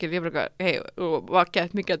stóð þarna, skil, ég bara, og var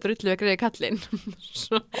gett mikið að drullu við greiði kallinn.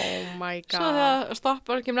 Oh my god. Svo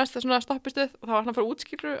þegar kemur næsta svona stoppistuð og þá var hann að fara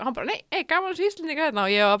útskilur og hann bara, nei, gaman að Íslendinga hérna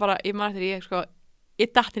og ég var bara, ég man eftir ég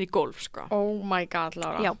datt henni í golf, sko. Oh my god,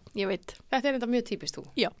 Lára. Já, ég veit. Þetta er þetta mjög típist þú.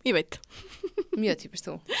 Já, ég veit. Mjög típist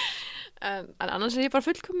þú. En annars er ég bara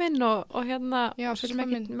fullkominn og já,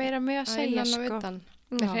 fullkominn meira með að segja, sko.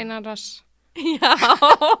 Með hreinan rass. Já.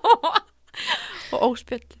 Og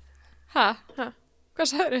óspjöld. Ha? Hvað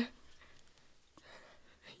sagður þau?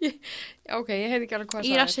 Ok, ég heiti ekki alveg hvað sagður.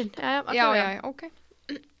 Í rassinn. Já, ok.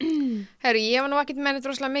 Herru, ég var nú ekkert með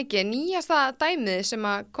þetta rosalega mikið. Nýjasta dæmið sem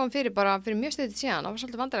kom fyrir mjög stöðið síðan, það var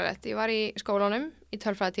svolítið vandræðilegt. Ég var í skólanum í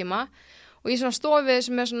tölfræðitíma og í svona stofið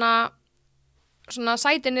sem er svona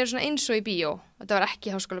sætin eru svona eins og í bíó. Þetta var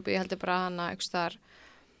ekki háskóla bíó, ég heldur bara hana einhvers þar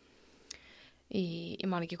ég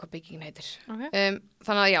man ekki hvað byggingin heitir. Okay.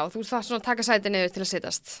 Þannig að já, þú þarf svona að taka sætin niður til að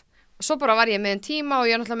sittast. Og svo bara var ég með tíma og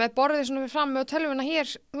ég var náttúrulega með borðið svona fyrir fram með tölvuna hér,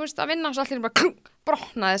 þú veist, að vinna og svo allir bara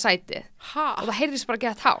brotnaði sætið. Ha? Og það heyrðist bara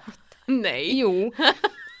gett hátt. Nei. Jú.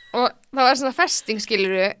 Og það var svona festing,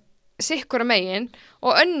 skilurðu, sikkura megin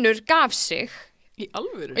og önnur gaf sig. Í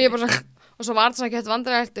alvöru? Og ég bara svona, og svo var það svona gett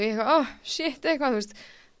vandræðilegt og ég shit, eitthvað, þú veist.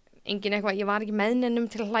 engin eitthvað, ég var ekki meðnennum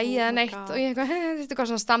til að hlæja eða neitt og ég eitthvað, þetta eitthvað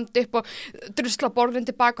svona standa upp og drusla borðin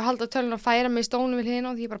tilbaka og halda tölun og færa mig í stólinn við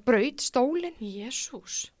hliðina og því ég bara braut stólinn.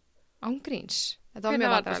 Jesús. Ángríns. Þetta var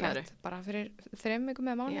mjög vandræðalegt. Bara fyrir 3 vikum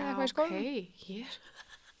með mánuði eitthvað í skólanum. Já,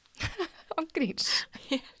 ok, Ángríns.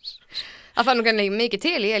 Það var nú kannski mikið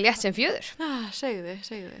til, ég létt sem fjöður. Segðu.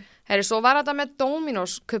 Herri, svo var þetta með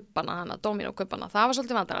Dominos-kubbana, það var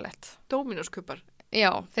svolítið vandræðalegt. Dominos-kubbar?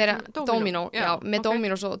 Já, með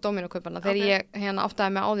Dominos og Domino-kubbana. Þegar ég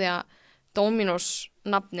áttaði mig á því að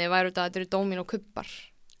Dominos-nafni væri þetta eru Domino-kubbar.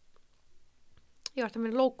 Ég var þetta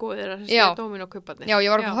með logoið þeirra sem segja Domino-kubbarnir. Já,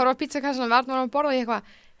 ég var að horfa á pizzakassan og Arnór var að borða og ég eitthvað,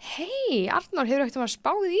 hei, Arnór, hefur ekkert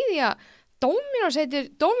spáð í því að Dominos heitir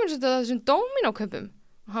þessum Domino-kubbum?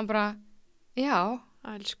 Og hann bara, já.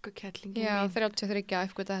 Elsku kettlingin mín. Já, 33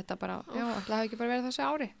 uppgöta þetta bara, já, það hefði ekki bara verið þessi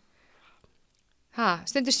ári.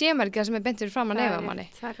 Stundur sé maður ekki það sem er bent fyrir fram að neyfa manni.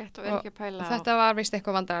 Það er rétt og verið ekki að pæla. Og þetta var vist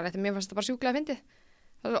eitthvað vandræðalegt, mér fannst þetta bara sjúklega fyndið.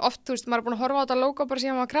 Það var oft, þú veist, maður er búin að horfa á þetta logo bara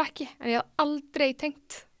síðan maður var krakki, en ég hafði aldrei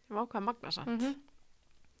tengt. Það var ákveða magna samt.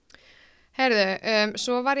 Herðu,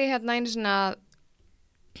 svo var ég einu sinni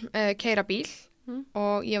að keyra bíl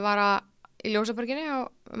og ég var í Ljósaborginni á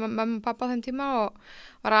mömmu og pappa á þeim tíma og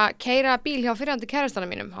var að keyra bíl hjá fyrrandi kærastana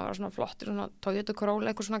mínum. Hann var svona flottur, svona Toyota Corolla,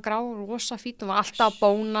 eitthvað svona grá, rosa fít og var alltaf á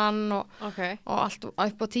bónan og allt upp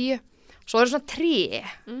á 10. Svo svona tré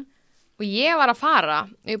og ég var að fara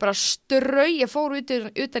og ég bara ég fór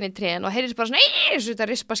utan í trén og heyrðist bara svona þetta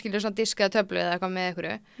rispaskilur svona disk eða töflu eða eitthvað með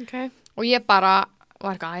einhverju og ég bara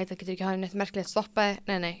var eitthvað, þetta getur ekki hafa neitt merkilegt stoppaði,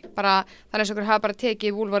 nei, bara þannig að okkur hafa bara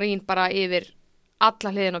tekið Wolverine bara yfir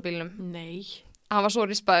alla hliðin á bílnum. Nei. Hann var svo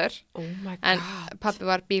rispaður. Oh my god. En pabbi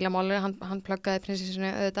var bílamálur, hann pluggaði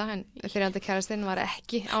prinsessunni auðvitað, en fyrirhandi kærastinn var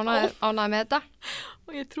ekki ánægð með þetta.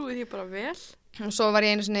 Og ég trúi því bara vel. Og svo var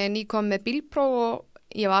ég einu sinni nýkom með bílpróf og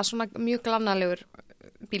ég var svona mjög glannalegur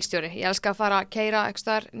bílstjóri. Ég elska að fara að keyra eitthvað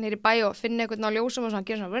staðar niður í bæ og finna eitthvað á ljósum og svona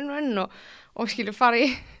gera svona run og skilur fara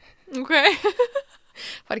í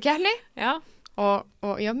fara í keppni. Já.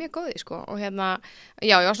 Og ég var mjög góð í sko og já,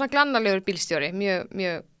 ég var svona glannalegur bílstjóri,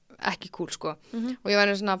 mjög ekki cool sko og ég var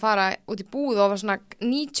svona að fara út í búð og var svona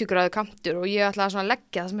 90 gráðu kantur og ég ætlaði svona að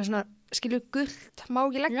leggja það sem er svona skilur gult, má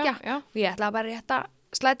ekki leggja og ég ætlaði bara rétt að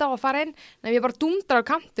slæta á að fara inn en ég bara dundra á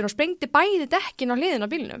kantur og sprengdi bæði dekkin á hliðin á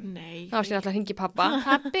bílnum. Nei. Þá var ég alltaf að hringi pappa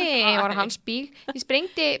var hans bíl, ég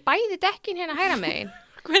sprengdi bæði dekkin hérna hægra megin.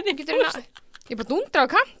 Hvernig fórst? Ég bara dundra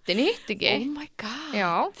á kantin, ég hitt ekki. Oh my god.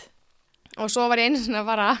 Já. Og svo var ég einu svona að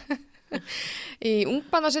fara í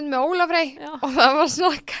ungbarnasund með Ólafrey og það var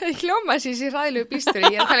svona hljómaðsins í hræðilegu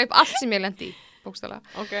bílstjóri. Ég tala upp allt sem ég lendi í, bókstaflega.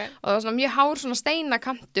 Okay. Og það var svona mjög hár svona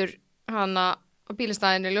steinakantur hana á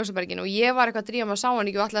bílastæðinu í Ljósaberginu og ég var eitthvað að drífa maður sá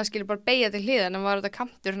hann ekki og alltaf skilur bara beigja til hliðan en var þetta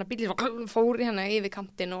kantur, svona bílinn fór í hana yfir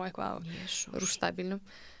kantin og eitthvað og rústaði bílnum.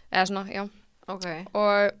 Eða svona, já. Okay.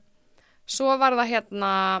 Og svo var það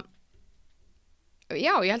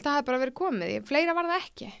já, ég held að það hefði bara verið komið. Fleira var það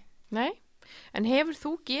ekki. Nei, en hefur þú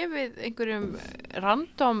gefið einhverjum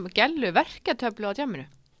random gellu verkjatöflu á djamminu?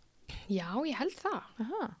 Já, ég held það.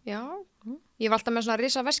 Aha. Já, ég var alltaf með svona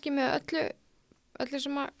risa veski með öllu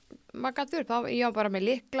sem maður gæti upp. Ég var bara með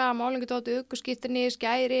lykla, málingutóti, aukuskiptinni,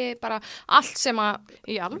 skæri, bara allt sem að...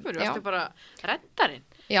 Í alvöru, varstu bara reddarinn?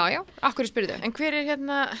 Já, akkur spyrðu. En hver er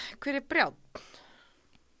Brjánn?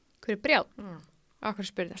 Hver er Brjánn? Akkur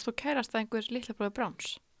spyrðu. Þú kærast að einhver litla bróði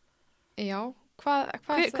Brjáns? Já. Hver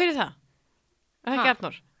er það? Er það ekki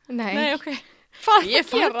Arnór? Nei, ok. Hvað ég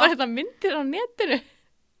fann bara þetta myndir á netinu.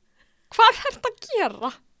 Hvað er þetta að gera?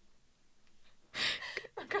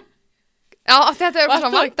 Já, þetta er eitthvað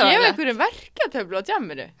svona vandræðalegt. Varstu að gefa einhverju verkjatöflu á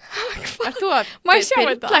djamminu? Ert þú að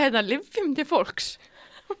byrla hérna livjum til fólks?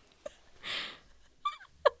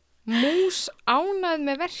 Mús ánægð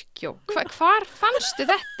með verkjó. Hvar fannstu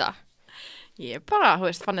þetta? Ég bara,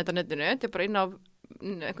 fann þetta á netinu. Þetta er bara inn á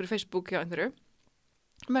einhverju Facebook hjá einhverju.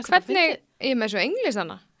 Hvernig, ég með svo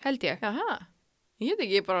englisana, held ég. Jaha, ég veit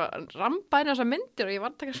ekki, ég bara rambaði þessar myndir og ég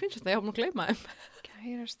var að taka svinsast ég hófum að gleyma þeim.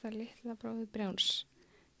 Kærasta litla bróði Brjáns.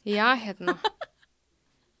 Já, hérna.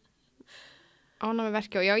 Ánægð með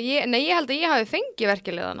verkjó. Já, ég held að ég hafi fengið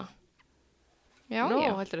verkjaliðana. Já,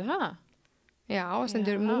 já. Heldur það? Já, það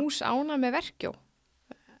stendur mús ánægð með verkjó.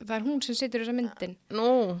 Það er hún sem situr þessa myndin.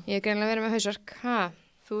 Ég greinlega verið með hausverk.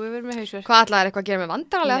 Þú hefur verið með hausverk. Hvað ætlaði eitthvað að gera með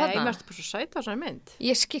vandræðalega þarna? Nei, mér ertu bara svo sæt á svona mynd.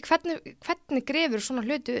 Ég skil, hvernig grefur svona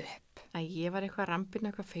hluti upp? Ég var eitthvað rambin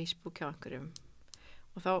eitthvað Facebook hjá einhverjum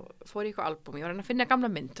og þá fór ég eitthvað albúm. Ég var að finna gamla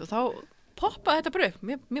mynd og þá poppaði þetta bara upp.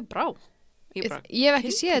 Mér brá. Ég hef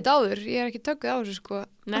ekki séð þetta áður. Ég er ekki tökkuð á þessu sko.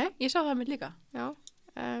 Nei, ég sá það mynd líka. Já.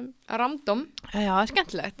 Random. Já, það er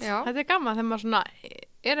skemmtilegt. Já. Þetta er gaman þegar maður svona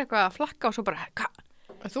er eitthvað að flakka og svo bara,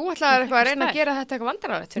 Þú ætlaðir eitthvað að reyna að gera þetta eitthvað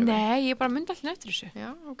vandræðalegt fyrir mig? Nei, ég bara myndi alltaf eftir þessu. Já,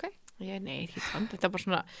 ok. Nei, ekki vandræðalegt, þetta er bara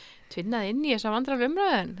svona tvinnað inn í þessa vandræðalega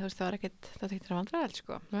umræðin. Þú veist, það var ekkert, það tektir að vandræðalegt,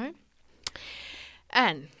 sko. Nei.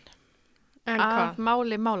 En hvað? Að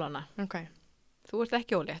máli málana. Ok. Þú ert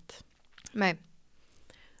ekki ólétt. Nei.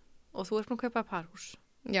 Og þú ert búin að kaupa parhús.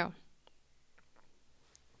 Já.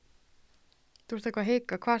 Þú ert eitthvað að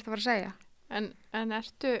hika, hvað ert að fara að segja? En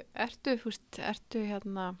ertu, þú veist,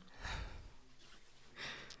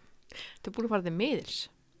 Þú búin að fara til miðils?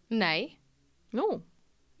 Nei. Nú?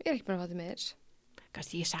 Ég er ekki búin að fara til miðils.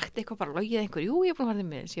 Kannski ég sagt eitthvað bara logið einhver. Jú, ég er búin að fara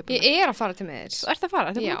til miðils. Ég er að fara til miðils. Þú ert að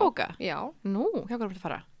fara? Ertu búin að bóka? Já. Nú, hjá hvað er að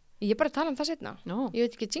fara? Ég er bara að tala um það seinna. Nú. Ég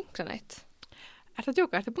veit ekki jinxa neitt. Ertu að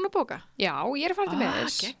djóka? Ertu búin að bóka? Já, ég er að fara til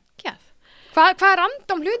miðils. Geggjað. Hvað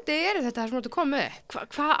random hluti eru þetta sem þú ert að koma upp?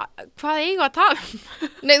 Hvað eiga að tala um?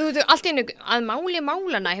 Nei, þú veit, allt í einu að máli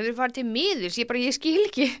málana hefur farið til miðils. Ég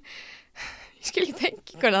skil ekki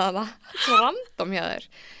tenginguna þarna. Svo random hjá þér.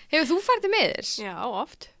 Hefur þú farið til miðils? Já,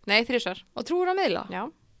 oft. Nei, 3. Og trúir að miðla? Já.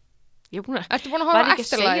 Ég er búin að... Ertu búin að horfa Afterlife á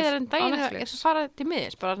Netflix? Var ekki að segja þér en daginn á að Netflix? ég fara til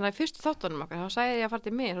miðils, bara þannig að fyrstu þáttunum okkar, þá sagði ég að fara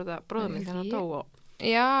til miðils og það bróðum minn þegar hann dó og...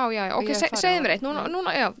 Já, ok, segðu mér eitt. Nú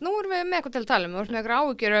erum við með eitthvað til að tala um. Við erum með eitthvað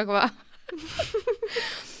áhyggjur og eitthvað.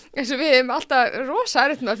 Eins og við erum alltaf rosa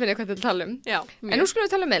erfitt með að finna eitthvað til að tala um. Já. En nú skulum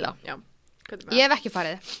við tala um miðla. Já. Ég hef ekki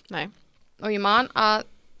farið. Nei. Og ég man að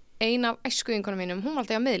ein af æskuvinkonum mínum, hún var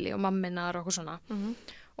alltaf á miðli og mamminar og eitthvað svona.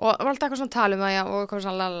 Og var alltaf eitthvað svona tala um það, já, og eitthvað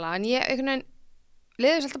svona lalala. En ég einhvern veginn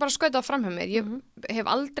leiðist alltaf bara að skauta fram hjá mér. Ég hef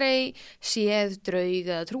aldrei séð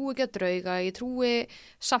drauga, trúi ekki á drauga, ég trúi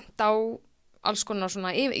samt á alls konar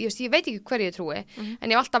svona, ég veit ekki hverju ég trúi, en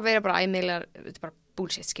ég hef alltaf verið bara æmiðlegar, þetta er bara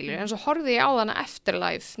bullshit, skiljur. En svo horfði ég á þarna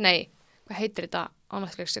Afterlife, hvað heitir þetta á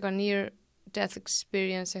Netflix, eitthvað Near Death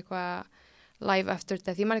Experience, eitthvað Live After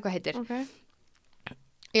Death, ég man eitthvað heitir. Okay.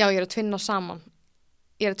 Já, ég er að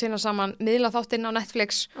tvinna saman miðla þáttinn á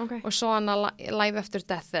Netflix og svo hana Live After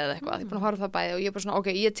Death eða eitthvað, ég er búin að horfa það bæði og ég er bara svona,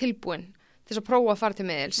 ok, ég er tilbúin til þess að prófa að fara til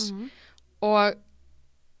miðils og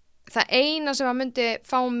það eina sem að myndi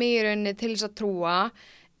fá mig í rauninni til þess að trúa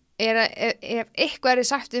er ef eitthvað er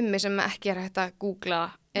sagt um mig sem ekki er hægt að googla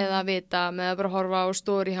eða vita með að bara horfa á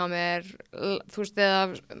story hjá mér, þú veist, eða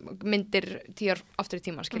myndir 10 ár aftur í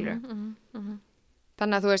tíma, skilur.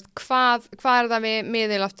 Þannig að þú veist, hvað er það við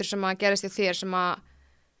miðil aftur sem að gerist í þér sem að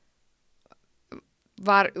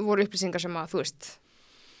voru upplýsingar sem að, þú veist,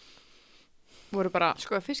 voru bara...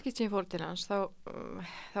 Sko, fyrst sem ég fór til hans,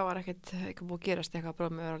 þá var ekkert búið að gerast eitthvað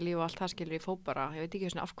bara með að lífa og allt það skilur, ég fór bara, ég veit ekki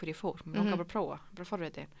svona af hverju ég fór, mér langar bara að prófa, bara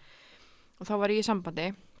forviti. Og þá var ég í sambandi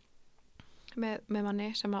með manni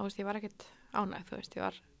sem að, þú veist, ég var ekkert ánægð, þú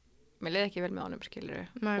veist, mér leiði ekki vel með honum, skilur,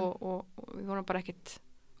 og við vorum bara ekkert,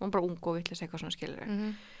 hún var bara ung og vitlis eitthvað svona, skilur.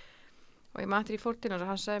 Og ég maður ég fór til hans og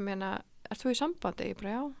hann sagði mér ert þú í sambandi? Ég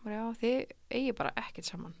bara, já, þið eigi bara ekkert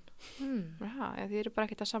saman. Þið eru bara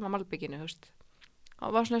ekkert að sama malbygginu, þú veist.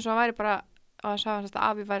 Og var svona eins og að væri bara, að það sagði að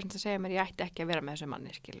afi væri svona að segja mér, ég ætti ekki að vera með þessu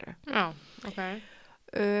manni, skilur. Já, ok.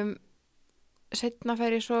 Seinna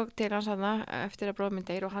fer ég svo til hans hana, eftir að bróðum minn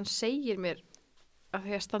deyr og hann segir mér að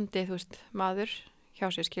því að standi, þú veist, maður hjá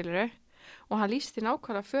sér, skilur. Og hann lýsti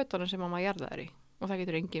nákvæmlega fötunum sem hann var jarðaður í. Og það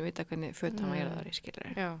getur enginn vita hvernig föt hann var jarðaður í,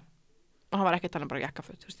 skilur. Já. Og hann var ekki að tala bara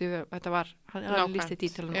jakkaföt, þú veist, þetta var, hann lísti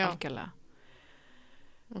dítilum algjörlega.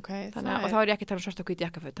 Okay, og þá er ég ekki að tala um svart og hvít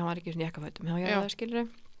jakkaföt, hann var ekki svona jakkafötum, hann var jarðaður, skilur.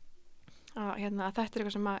 Að þetta er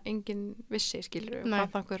eitthvað sem að enginn vissi, skilur, hvað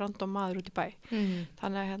það einhver random maður út í bæ.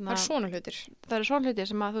 Þannig að það er svona hlutir. Það er svona hlutir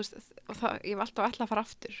sem að, þú veist, og ég var alltaf ætla að fara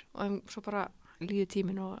aftur og svo bara líði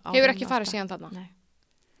tíminn og... Hefur ekki farið síðan þarna? Nei.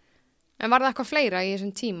 En var það eitthvað fleira í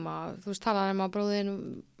þessum tíma? Þú veist, talaði að bróðin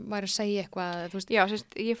væri að segja eitthvað, þú veist? Já,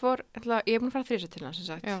 sérst, ég er búin að fara 3 til hans, sem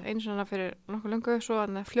sagt. Einu svona fyrir nokkuð löngu, svo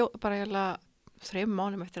hann bara 3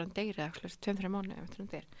 mánuðum eftir hann deyri, eða 2-3 mánuðum eftir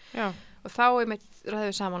hann deyri. Já. Og þá ræðum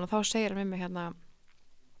við saman og þá segir hann með mig hérna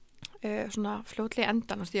svona fljótlega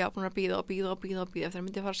endan, ég var búin að bíða eftir að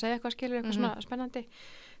myndi fara að segja eitthvað, skilur, eitthvað svona spennandi.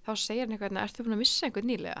 Þá segir hann eitthvað, ertu búin að missa einhvern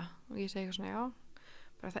nýlega? Og ég segi eitthvað svona, já,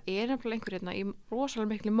 bara það er nefnilega einhver hérna í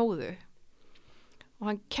rosalega miklu móðu og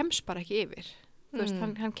hann kemst bara ekki yfir þú veist,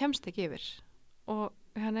 hann kemst ekki yfir og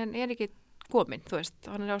hann er ekki kominn, þú veist,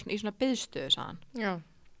 hann er í svona biðstöðu, sagði hann. Já.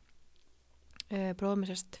 Bróðum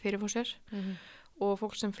sérst fyrirfór sér og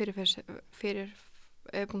fólk sem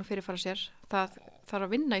er búin að fyrirfara sér, það þarf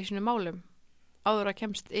að vinna í sínum málum áður að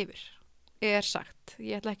kemst yfir, er sagt.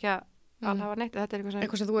 Ég ætla ekki að hafa neitt, þetta er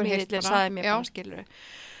eitthvað sem miðillinn sagði mér bara, skilur.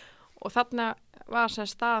 Og þarna var sem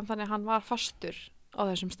staðan þannig að hann var fastur á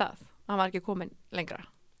þessum stað. Hann var ekki kominn lengra.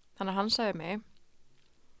 Þannig að hann sagði mig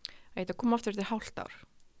að ég ætti að koma aftur til hálft ár.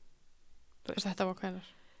 Og þetta var hvenær?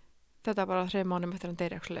 þetta bara 3 mánuðum eftir hann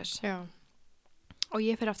deyr eitthvað Já. og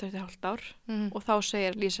ég fyrir aftur eftir hálft ár og þá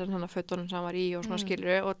segir Lísa hann að fötunum sem hann var í og svona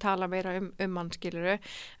skiluru og tala meira hann skiluru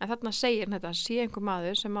en þarna segir hann þetta sé einhver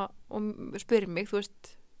maður sem og spyrir mig, þú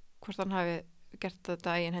veist hvort hann hafi gert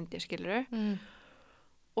þetta í en hendi skiluru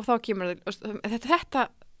og þá kemur þetta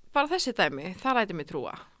bara þessi dæmi, það læti mig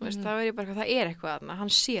trúa veist, það verður bara eitthvað, það eitthvað þarna, hann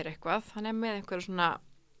sér eitthvað, hann með einhverju svona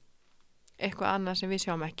eitthvað annað sem við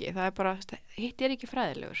sjáum ekki það bara, hitt ekki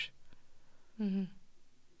fræðilegur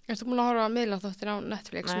Ertu búin að horfa að miðlaþáttir á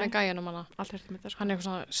Netflix með gæjanum hana? Aldrei eftir mitt Hann eitthvað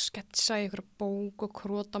svona sketsa í einhverja bók og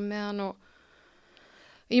króta með hann og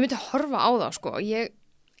ég myndi horfa á það sko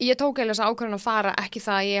ég tók eða þess að ákvörðin að fara ekki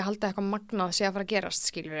það að ég haldi eitthvað magnað sé að fara að gerast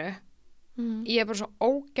skilur ég bara svo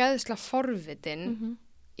ógeðslega forvitin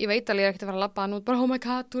ég veit alveg ekkert að fara að labba hann út bara oh my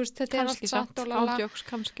god, þú veist, þetta kannski allt satt og lala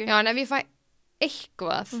kannski. Já, en ef ég fæ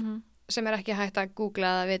eitthvað sem ekki hægt að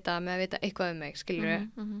googla eða vita með að vita eitthvað mig, skilur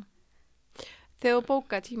Þegar þú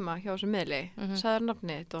bókaði tíma hjá þessu miðli sagðir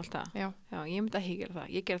nafnið þetta og allt það Já, ég myndi ekki gera það,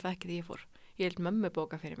 ég gera það ekki þegar ég fór ég held mömmu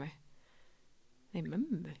bóka fyrir mig Nei,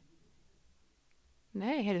 mömmu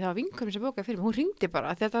Nei, það var vinkonum sem bókaði fyrir mig hún hringdi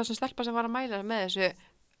bara, þetta var svona stelpa sem var að mæla með þessu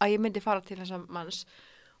að ég myndi fara til þessa manns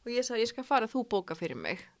og ég sagði, ég skal fara þú bóka fyrir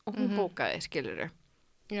mig og hún bókaði, skiluru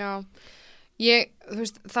Já, þú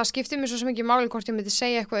veist, það skiptir mér svo sem ekki máli hvort ég myndi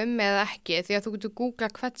segja eitthvað mig eða ekki því að þú getur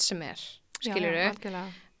googlað hvert sem skiluru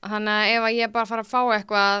þannig að ef ég bara fara að fá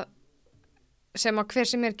eitthvað sem að hver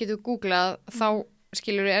sem getur googlað þá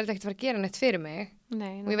skiluru þetta ekkert að fara að gera neitt fyrir mig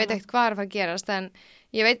og ég veit ekkert hvað að fara að gerast en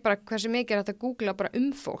ég veit bara hversu mikið hægt að googla bara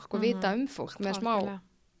fólk og vita fólk með smá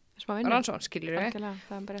rannsókn skiluru en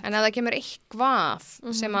ef það kemur eitthvað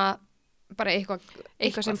sem að bara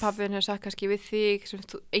eitthvað sem pappin hefur sagt kannski við þig sem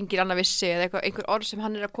engin annar vissi eða einhver orð sem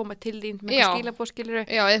hann að koma til þín með eitthvað skilabóð skiluru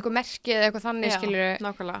Já, eitthvað merki eða eitthvað þannig skiluru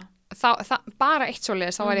nákvæmlega bara eitt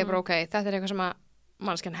svoleiðis, þá var ég bara ok þetta er eitthvað sem að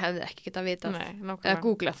mannskjan hefði ekki getað vitað eða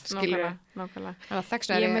googlað, skilur nákvæmlega. Þannig að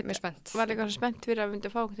þess er ég mjög spennt var líka svo spennt fyrir að myndi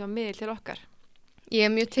að fá einhvern miðil til okkar ég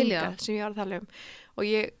er mjög til í það sem ég var að tala og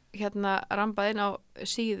ég rambaði inn á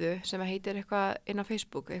síðu sem heitir eitthvað inn á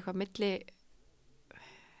Facebook eitthvað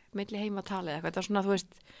milli heimatali eitthvað, þetta er svona, þú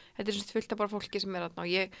veist þetta er svona fullt af bara fólki sem þarna og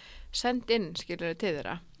ég send inn, skilur til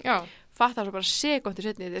þeirra fattar svo bara sekundur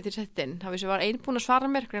setni eftir sett inn, það var búin að svara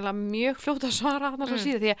mér mjög fljótt að svara hann svo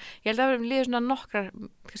síðan því að ég held að við liðið svona nokkrar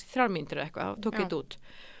kannski 3 mínútur eða eitthvað, þá tók ég þetta út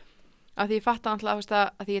af því ég fatta alltaf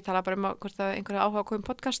að því ég tala bara hvort að einhverja áhuga að koma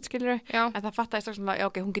podcast skilur, en það fatta ég strax svona, já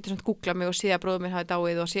ok, hún getur svona googlað mig og sé að bróður mér hafi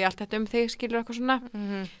dáið og sé allt þetta þig skilur eitthvað svona,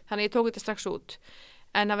 þannig ég tók þetta strax út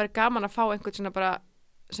en það verið gaman að fá einhvern svona bara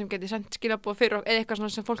sem geti sendt skilabóð fyrir eða eitthvað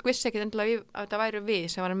svona sem fólk vissi ekkert endilega að þetta væri við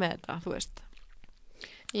sem varum með þetta, þú veist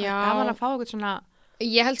Já, það gaman að fá eitthvað svona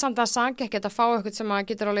ég held samt að sanga ekkert að fá eitthvað sem að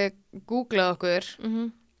getur alveg googlað okkur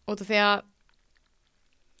út af því að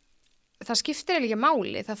það skiptir eiginlega ekki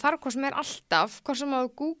máli, það þarf hvað sem alltaf, hvað sem að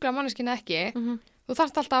googla manneskinu ekki þú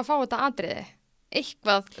þarft alltaf að fá þetta atriði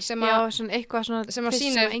eitthvað sem að eitthvað svona sem að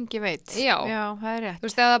sýnir sem engi veit já, það er rétt þú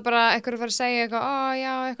veist þegar það bara eitthvað fara að segja eitthvað,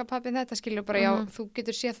 já, eitthvað pappin þetta skilur bara, já, þú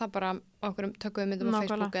getur séð það bara á okkur tökum myndum á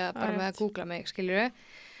Facebook eða bara með að googla mig, skilur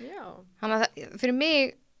þannig að fyrir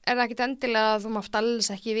mig er það ekkert endilega að þú mátt alls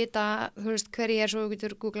ekki vita, þú veist, hver ég er svo þú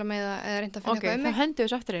getur googlað mig eða reynda að finna eitthvað þá hendur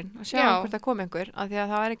þessu aftur inn og sjá hvort það kom einhver af því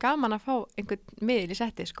að það væri gaman að fá einhver miðil í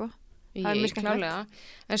setti, sko það er mjög klálega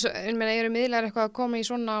en svo, ég eru miðlar eitthvað að koma í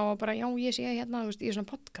svona og bara, já, ég sé hérna, þú veist, í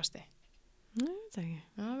svona podcasti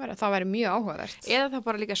það væri mjög áhugavert eða það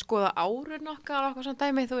bara líka að skoða árun okkar og eitthvað svona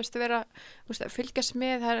dæmi, þú veist, að fylgjast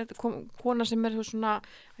með, það er kona sem er svona,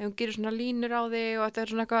 að hún gerir svona línur á þig og þetta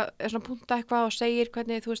er svona eitthvað, svona punta eitthvað og segir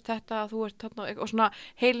hvernig, þú veist, þetta, þú ert þarna og svona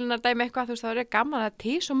heilinar dæmi eitthvað, þú veist, það er gaman að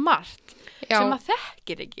til svo margt sem að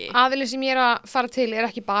þekkir ekki aðilið sem ég er að fara til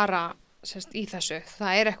er ekki bara sérst, í þessu,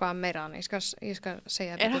 það er eitthvað meira ég skal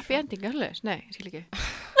segja er happy ending alveg? Nei, ég skil ekki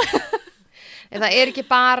það er ekki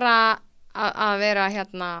bara að vera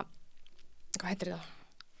hérna hvað heitir það?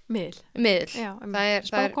 Miðl. Já, það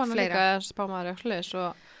er fleira spámaður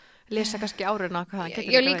og lesa kannski áruna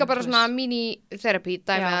ég líka bara svona mini-therapy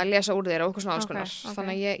dæmi að lesa úr þeirra og eitthvað svona alls konar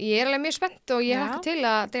þannig að ég er alveg mjög spennt og ég hlakka til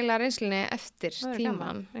að deila reynslunni eftir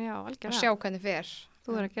tíman og sjá hvernig fer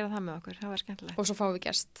þú verður að gera það með okkur, það var skemmtilegt og svo fáum við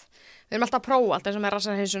gest við erum alltaf að prófa allt eins og með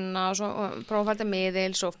rassarheilsunna og prófa að fara til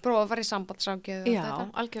miðils og prófa að fara í sambandságjöf já,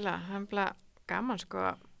 algjörlega, það er gaman sko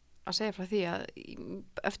að segja frá því að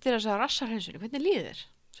eftir þess að rassarheilsunni, hvernig líður?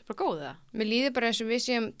 Það er bara góð það? Mér líður bara eins og við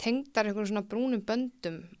séum tengdar einhverjum svona brúnum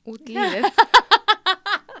böndum út lífið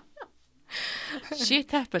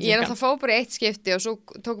Shit happens. Ég náttúrulega fór bara í eitt skipti og svo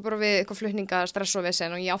tók bara við eitthvað flutninga stress og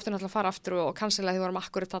vesen og ég átti náttúrulega að fara aftur og cancela því vorum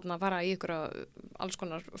akkurat þarna að fara í ykkur alls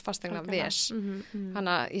konar fastegna ves.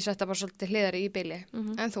 Þannig að ég setta bara svolítið hliðari í bili.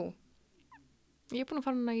 En þú? Ég búin að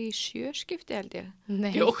fara hana í 7 skipti held ég.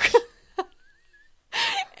 Nei. Jók.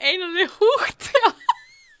 Einanlega húgt.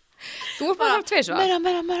 Þú bara að tvisvar?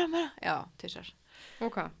 Meira. Já, tvisvar.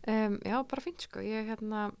 Ok. Já, bara fínt sko. Ég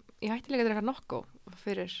hætti líka að drekka nokkuð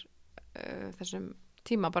fyrir þessum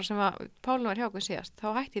tíma, bara sem að Pálun var hjá okkur síðast. Þá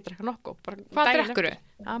hætti ég að drekka nokkuð. Hvað drekkuru?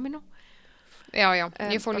 Amino. Já,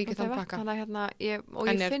 ég fór líka þann pakka. Þannig að ég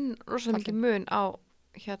finn rosalega mikið mun á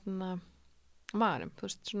maðurum. Þú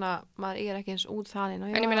veist, svona, maður er ekki eins út þannig.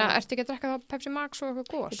 En ég meina, ertu ekki að drekka Pepsi Max og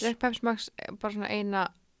eitthvað gos? Ég drekka Pepsi Max bara svona eina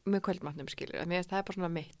með kvöldmatnum, skilur. Mér finnst það bara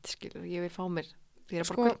svona mitt, skilur. Ég vil fá mér því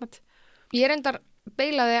bara kvöldmat. Ég reyndar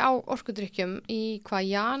beilaði á orkudrykkjum í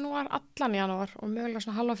allan janúar og mögulega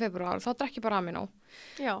svona halva febrúar, þá drekk ég bara Amino.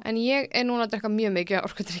 Já. En ég er núna að drekka mjög mikið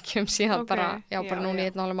orkudrykkjum síðan bara núna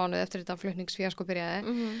í 1,5 mánuði eftir þetta flutningsfíasko byrjaði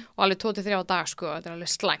og alveg 2-3 á dag sko, þetta er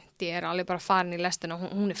alveg slæmt, ég er alveg bara farin í lestin og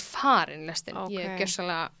hún er farin í lestin, ég er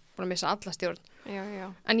gersamlega búin að missa alla stjórn. Já.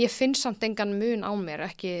 En ég finn samt engan mun á mér,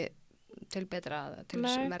 ekki til betra, til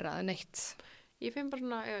verða neitt. Ég finn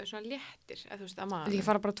bara svona léttir, eða þú veist, að maður. Ég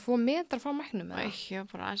fara bara 2 metrar frá mæknum. Já,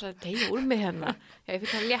 bara eins að tegja úr mig hérna. Já, ég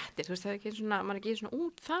finn það léttir, þú veist, það er ekki svona, maður er ekki svona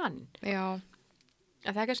út þann. Já. En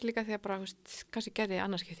það er kannski líka þegar bara, þú veist, kannski gerði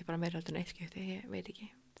annars skipti bara meira heldur en eitt skipti, ég veit ekki,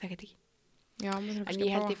 það get ekki. Já, en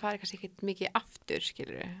ég held ég fari kannski ekki mikið aftur,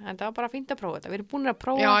 skilur við. En það var bara fínt að prófa þetta. Við erum búin að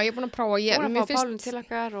prófa. Já, ég er búin að prófa. Búin að fá Pálun til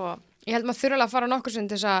okkar og ég held maður þurfa að fara nokkur sem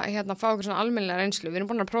til þess að fá okkur svona almennilega reynslu. Við erum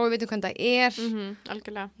búin að prófa, við veitum hvernig það er.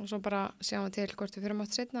 Algjörlega. Og svo bara sjáum við til hvort við fyrir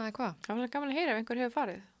mátt setna eða hvað. Það var gaman að heyra ef einhver hefur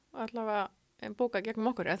farið. Og allavega bóka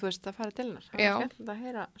gegnum okkur, eða þú veist að fara til hennar. Það var skemmtilegt að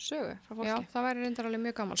heyra sögu frá fólki. Já, það væri reyndar alveg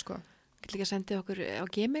mjög gaman sko. Getur líka að senda okkur á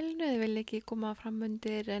Gmailinu eða vil ekki koma fram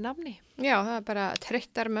undir nafni. Já, það er bara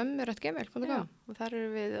trittarmömmur@gmail.com. Já, og þar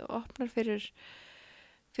eru við opnar fyrir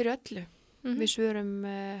öllu. Við svörum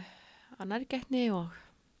að nærgætni og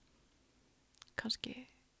kannski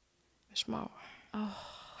smá.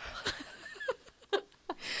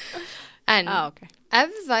 En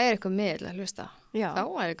ef það er eitthvað miðl að hlusta, þá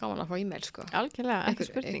er gaman að fá e-mail sko. Algjörlega, ekki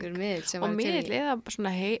spurning. Einhver miðl sem og miðl eða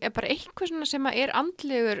svona bara eitthvað svona sem er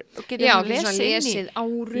andlegur og getur lesið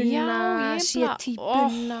áruna,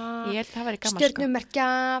 sétípuna, ég held það væri gaman stjörnumerkja,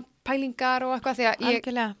 pælingar og eitthvað því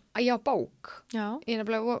að ég á bók. Já. Ég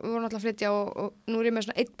nefnilega, við vorum alltaf að flytja og nú er ég með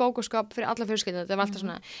svona 1 bókaskap fyrir alla fjölskylduna. Það var alltaf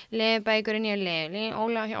svona leðbækurinn í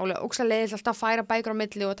Óla, óksla leiðill alltaf að færa bækur á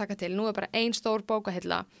milli og taka til. Nú er bara 1 stór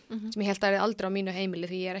bókahilla sem ég held að er aldrei á mínu heimili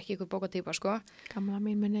því ég er ekki ykkur bókatýpa, sko. Gamla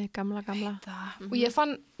mín minni, gamla. Og ég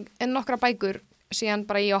fann nokkra bækur síðan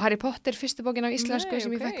bara ég á Harry Potter, fyrstu bókin á íslensku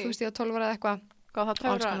sem ég fekk, þú veist, ég á 12 ára eða eitthvað. Hvað var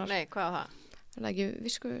það? 12 ára? Nei, hvað var það? Það er ekki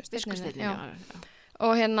Viskustirnin, já.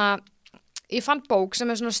 Og hérna ég fann bók sem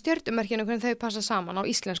er svona stjörnumerkinu hvernig þau passa saman á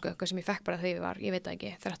íslensku, eitthvað sem ég fekk bara þegar ég var, ég veit ekki,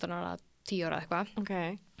 13 ára, 10 ára eitthvað.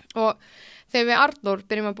 Okay. Og þegar við Arnór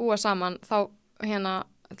byrjum að búa saman, þá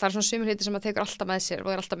það er svona sumir hluti sem maður tekur alltaf með sér og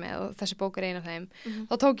er alltaf með og þessi bók er ein af þeim.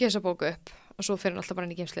 Þá tók ég þessa bóku upp og svo fyrir hann alltaf bara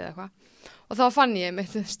inn í geymslið eitthvað. Og þá fann ég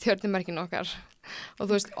mitt stjörnumerkinu okkar. Og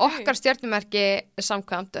þú veist, okkar stjörnumerki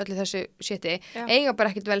samkvæmt öllu þessu shiti eiga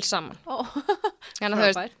bara ekkert vel saman. Þannig að þú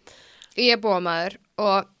veist, ég er búamaður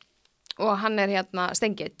og hann er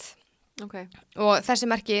stengið. Okay. Og þessi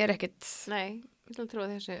merki er ekkert. Nei, ég vil trú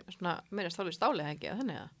að þessi svona meira stáli stáli ekki að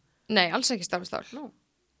þannig að. Nei, alls ekki stáli stál.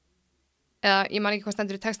 Eða ég man ekki hvað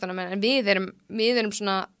stendur í textanum en við erum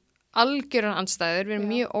svona algjöran andstæður, við erum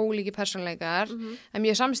mjög ólíki persónleikar, en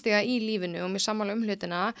mjög samstiga í lífinu og mjög sammála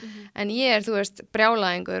hlutina, en ég er, þú veist,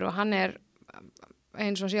 brjálæðingur og hann er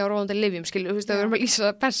eins og sé á róðandi lyfjum, skilur, þú veist, við erum að lýsa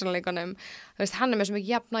persónleikunum, þú veist, hann er með svo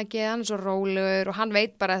mikið jafnækið, hann er svo rólegur og hann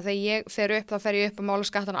veit bara að þegar ég fer upp, þá fer ég upp að mála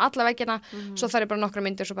skattan á alla veggina, svo þarf ég bara nokkra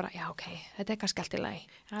myndir og svo bara, já, ok, þetta er kannski allt í lagi,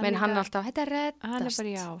 menn hann er alltaf, þetta reddast. Hann er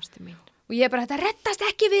bara, já, ástu mín. Og ég er bara, þetta reddast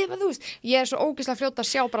ekki við, þú veist, ég er svo ógeðslega fljót að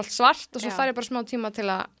sjá bara allt svart og svo þarf ég bara smá tíma til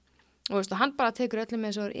að, og veist, hann bara tekur öllum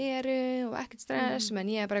með svo eru og ekkert stress, menn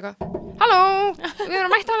ég er bara eitthvað, halló, við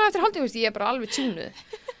erum mætt hana eftir hálftíma, ég er bara alveg tjúnuð.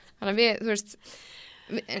 Þannig að við, þú veist,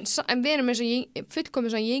 en við erum eins og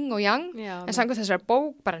fullkomið svona yin og yang, en samkvæmt þessari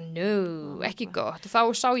bók bara, ekki gott. Og þá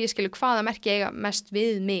sá ég skilu hvaða merki eiga mest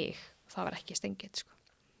við mig, og það var ekki stengið, sko.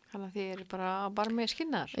 Þannig að þið eru bara með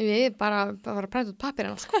skinnar? Við bara að prenta út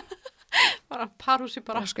pappirinn, sko. Bara parhúsi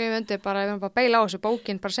bara. Bara skrifa undir, við erum bara að beila á þessu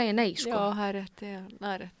bókin, bara segja nei, sko. Já, það er rétt,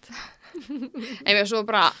 það er rétt. En við svo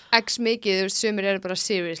bara x mikið, þú veist, sumir eru bara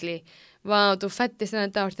seriously, þú fættist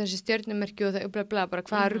þennan dag, þessi stjörnumerki og það, bara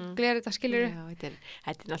hvaða rugli er þetta, skilur? Já, þetta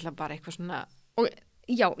er náttúrulega bara eitthvað svona og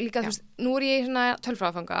já, líka þú veist, nú ég í svona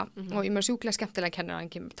tölfræðafanga og ég með sjúklega skemmtilega kennir hann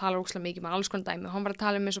talar ókslega mikið með alls konar dæmi og hann var að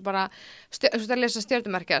tala eins og bara, þú veist að lesa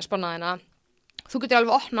stjörnumerkja spánaðina, þú getur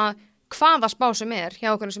alveg opnað hvaða spá sem hjá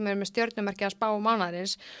okkur sem með stjörnumerkja spá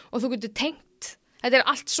mánaðarins og þú getur tengt, þetta er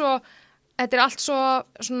allt svo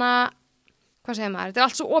svona, hvað segir maður, þetta er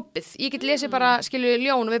allt svo opið, ég get lesið bara, skilur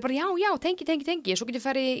ljón og við bara, já, tengi, svo getur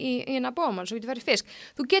ferið í hérna bóman, svo getur ferið í fisk,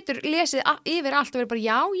 þú getur lesið yfir allt og verið bara,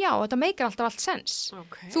 já, þetta meikar alltaf allt sens,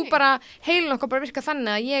 þú bara, heilin okkar bara virka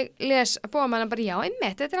þannig að ég les bóman bara, já,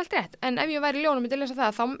 einmitt, þetta er allt rétt, en ef ég væri ljón og myndi lesa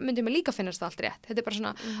það, þá myndi mér líka finnast það allt rétt, þetta er bara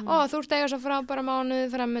svona, þú ert eiga svo frábæra mánuð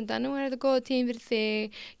framönda, nú þetta góð tím fyrir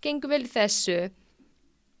þig, gengur vel í þessu,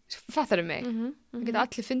 fattarðu mig, það geta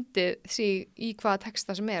allir fundið sig í hvaða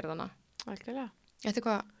texta sem þannig. Algjörlega. Þetta er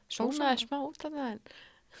hvað? Sjónaði smá út af það en...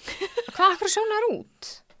 Hvað akkur sjónaði út?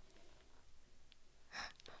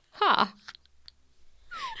 Ha?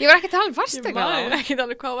 Ég var ekki að tala fasteigna þá. Ég var ekki að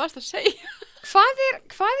tala hvað varst að segja.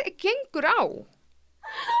 Hvað gengur á?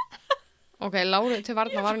 Ok, Láru til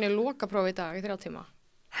varna var hann í lokaprófi í dag í 3 tíma.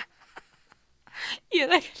 Ég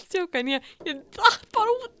er ekki að tjóka en ég datt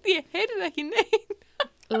bara út, ég heyrði ekki neinn.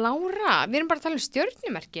 Lára, við erum bara að tala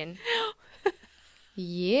stjörnumerkin.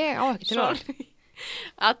 Ég á ekki til orð.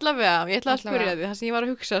 Allavega, ég ætla að spyrja því það sem ég var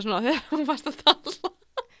að hugsa svona þegar hún varst að tala.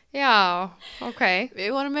 Já, ok.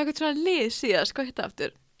 Við vorum með eitthvað svona lið síðast, hvað hitta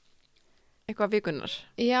aftur? Eitthvað vikunar.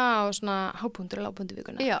 Já, svona hápunktur og lágpunktur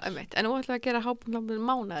vikunar. Já, einmitt. En nú ætlum við að gera hápunktur og lágpunktur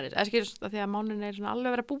mánaðarins. Það skilst að því að mánuðin er svona alveg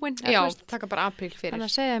að vera búinn. Já, taka bara apríl fyrir. Þannig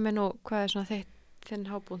að segja mér nú hvað er svona þinn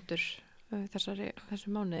hápunktur þessu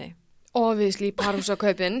mánuði. Obviously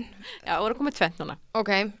parhúsakaupin. Já, voru komið 2 núna.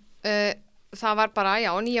 Ok, það var bara,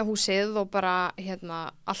 já, nýja húsið og bara,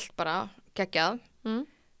 allt bara geggjað.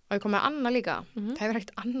 Og ég kom með Anna líka. Það hefur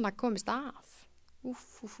ekkert Anna komist að.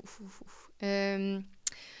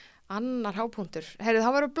 Annar hápunktur. Heyrðu,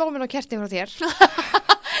 það voru blómin og kertin frá þér.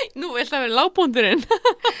 Nú vil það vera lágpunkturinn.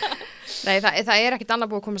 Nei, það er ekkert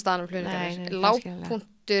annað búið að koma staðan um hlutinir.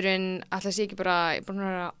 Lágpunkturinn, alltaf sé ekki bara, búin að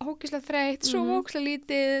vera ógeðslega þreytt, svo ógeðslega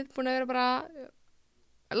lítið, búin að vera bara,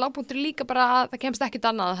 lágpunktur líka bara að það kemst ekkert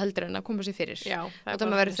annað heldur en að koma sér fyrir. Já, og það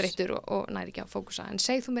maður verið þreyttur og næri ekki að fókusa. En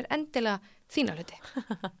segð þú mér endilega þína hluti.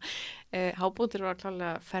 Hápunktur var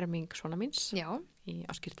klálega ferming svona míns á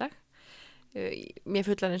skýrdag. Mér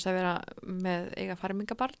fullan eins að vera með eiga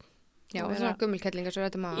fermingabarn. Já, og svona gömulkellingar svo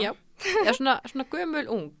þetta maður. Já, svona gömul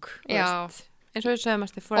ung. Já. Eins og við sögum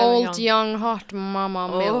Old young hot mama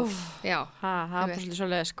milf. Já. Það var bara svolítið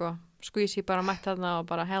svoleið sko. Squeezy bara mætt þarna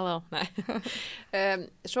og bara hello. Nei.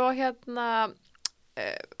 Svo já,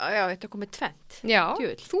 þetta komið 2. Já,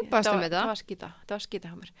 Djúvill. þú baðst um þetta. Það var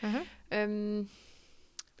skýta hjá mér.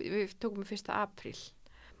 Við tókum 1. apríl.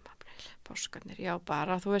 Páskarnir, já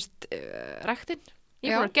bara, þú veist, ræktinn. Ég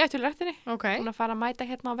er búin að gefa til ræktinni. Okay. Búin að fara að mæta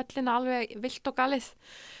hérna á vellina alveg vilt og galið.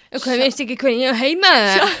 Og hvað veist ekki hvernig ég heima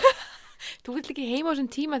það? Þú vill ekki heima á þessum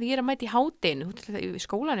tíma því ég er að mæta í hádeginu. Þú vill þetta í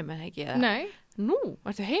skólanum eða ekki? Eða? Nei. Nú,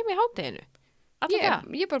 ertu heima í hádeginu? Ég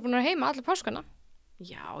er bara búin að heima allir páskana.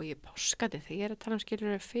 Já, ég er páskandi þegar ég er að tala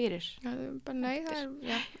skilur fyrir. Nei, það er,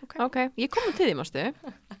 já, ok. Ég kom til því, mástu.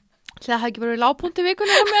 Það hafði ekki bara verið lágpunkti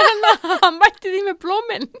vikunum með hennar. Hann mætti því með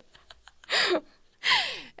blóminn.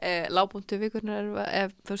 Lágpunktu vikurnar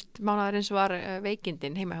þú veist, mánaðarins var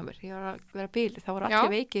veikindin heima hjá mér, ég var að vera bíli þá voru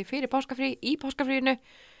allir veiki fyrir páskafrí í páskafríinu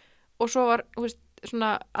og svo var, þú veist,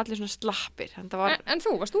 svona, allir svona slappir en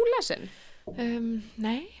þú, varst þú lesin?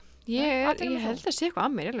 Nei, ég held að sé eitthvað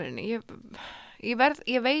að mér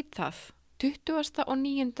ég veit það 20. og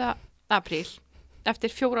 9. apríl eftir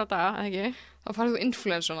 4 daga, ekki? Þá farið þú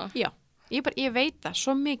influensuna? Já. Ég veit það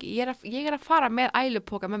svo mikið, ég er að fara með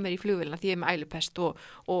ælupoka með mér í flugvélina því ég er með ælupest og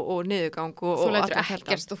niðurgang og þú lætur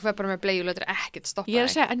ekkert, þú fer bara með bleið og lætur ekkert stoppa ég er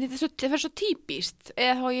að segja, en það verður svo típist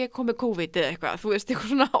eða þá ég kom með COVID eða eitthvað þú veist,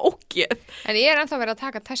 eitthvað svona ógeð en ég er ennþá verið að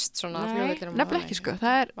taka test svona nefnilega ekki sko,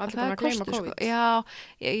 það er kostu sko já,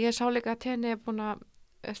 ég sá líka að tenni er búin að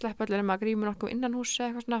sleppa allir að gríma nokkuð innan hús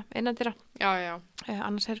eða eitthvað svona innan dýra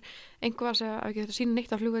annars er einhver að segja að ekki þetta sína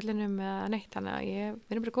neitt á flugvellinum eða neitt þannig að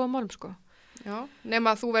við erum bara góða málum sko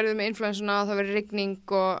nema að þú verður með influensuna það verður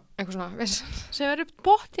rigning og eitthvað svona sem verður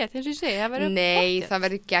bóttið, eins og ég segi nei, það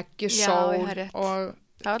verður geggjur sól og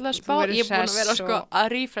það er alltaf spá ég er búin að vera sko að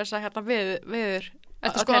rífressa hérna viður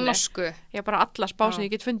Þetta sko á norsku ég er bara alla spá sem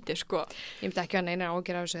ég get fundið sko ég myndi ekki að neina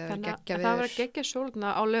ágjör af þessu það verður geggja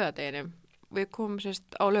sólna á laugardeginum við komum sérst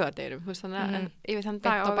á laugardeginum þannig að yfir þann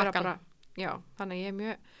dag að vera bara já, þannig að ég er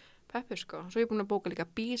mjög peppur sko svo ég er búin að bóka líka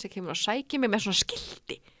bíl sem kemur og sækja mig með svona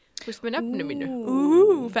skilti þú veist, með nöfnu mínu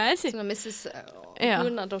fancy svona Mrs.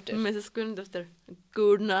 Gunnardóttir Mrs. Gunnardóttir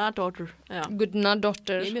Gunnardóttir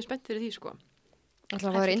Gunnardóttir ég er mjög spennt fyrir því sko Alltaf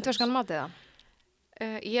að það er indverskan mat eða?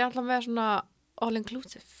 Ég er alltaf með svona all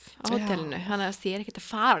inclusive á hótelinu, þannig að ég er ekkert að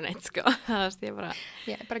fara neitt, sko. Þannig að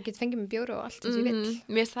ég bara get fengið með bjóru og allt sem ég vill.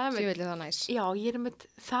 Mér finnst það ég vil það næs. Já, ég er með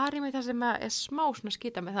það sem er smá svona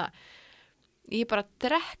skita með það. Ég bara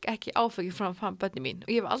drekk ekki áfengi frá börni mín og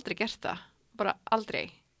ég hef aldrei gert það. Bara aldrei.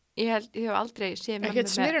 Ég hef aldrei séð með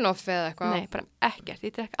ekkert Smirnoff eða eitthvað? Nei, bara ekkert.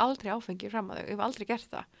 Ég drekk aldrei áfengi fram að þau. Ég hef aldrei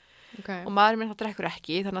gert það. Okay. Og maður minn það drekkur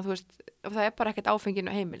ekki, þannig að þú veist, það er bara ekkert áfenginu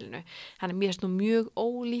á heimilinu. Þannig að mér er mjög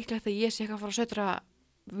ólíklegt að ég sé eitthvað að fara að sötra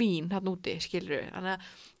vín þarna úti, skilur. Þannig að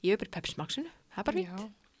ég er bara Pepsi Maxinu, það er bara fínt.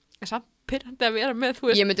 En samt pirrandi að vera með,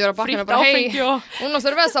 þú veist, ég myndi vera bakkana bara, hei, uno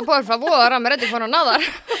cerveza, por favor, me ready for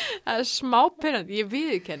another. Það er smá pirrandi, ég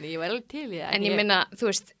viðurkenni, ég var alveg til í það. En ég minna,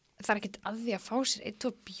 þú veist, það er ekkert að því að fá sér 1-2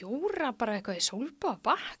 bjóra bara eitthvað í sólbáða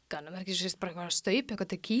bakkanum. Það er ekki svo bara eitthvað að staupa eitthvað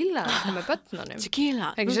tequila með börnunum. Tequila?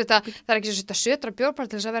 Það er ekki svo að sötra bjór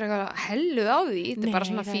bara til þess að vera eitthvað helluð á því. Þetta er bara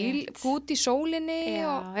svona gút í sólinni.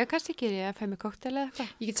 Já, ég kannski ekki ég að fæ mig kokteil eða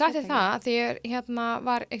eitthvað. Ég get sagt þér það að þegar ég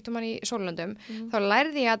var eitt mann í Sólöndum, þá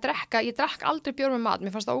lærði ég að drekka, ég drakk aldrei bjór með mat,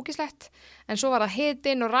 mér fannst það ógeðslegt, en svo var það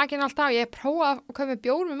hitinn og rakinn alltaf, ég prófaði að kaupa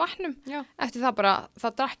bjór með matnum. Eftir það bara,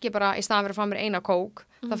 það drakk ég bara í staðan fyrir að fá mér eina kók.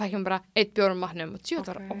 Það fæk ég bara 1 bjór með matnum og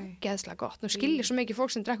það var ógeðslega gott. Nú skilja svo mikið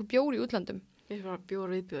fólk sem drekkur bjór í útlöndum. Ég er bara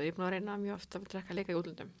bjór viðbjóður, ég er búin að reyna mjög ofta að drekka líka í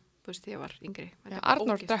útlöndum. Þú veist, ég var yngri.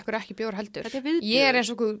 Arnór drekkur ekki bjór heldur. Þetta er viðbjóður. Ég er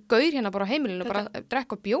eins og gaur hérna bara á heimilinu og bara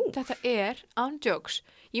drekka bjór. Þetta er on jokes.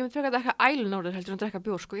 Ég myndi frekar að drekka ælunórður heldur en að drekka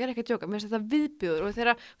bjór, sko. Ég er ekki að djóka, mér finnst þetta viðbjóður og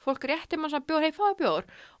þegar fólk réttir mann svona bjór, hei, fáðu bjór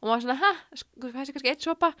og maður svona, þessi kannski 1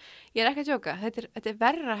 sopa, ég er ekki að djóka. Þetta er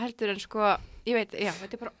verra heldur en sko, ég veit, já,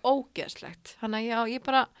 þetta er bara ógeðslegt. Þannig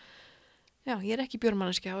að ég er ekki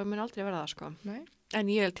bjórmanneskja og ég mun aldrei verða það, sko. Nei. En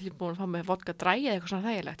ég er tilbúin að fá með vodka dræ eða eitthvað svona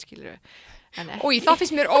þægilegt, skilur við. Ói, það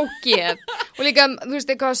finnst mér ógeð. Og líka, þú veist,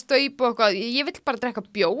 eitthvað staup og eitthvað. Ég vill bara drekka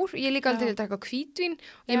bjór. Ég er líka aldrei til að drekka hvítvín.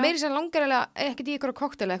 Og ég meiri sér langar ekkert í ykkur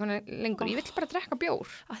kokteila eitthvað lengur. Ég vill bara drekka bjór.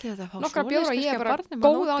 Nokkra bjór og ég er bara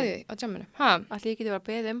góð á því á jamminu. Allir ég geti bara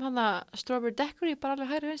beðið hana strawberry daiquiri bara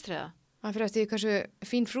alveg hægri vinstri eða? Það fyrir eftir hversu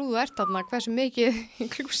fín frú þú ert þarna, hversu mikið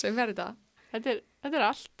inclusive verða. Þetta er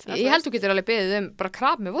allt. Ég held þú getur alveg beðið bara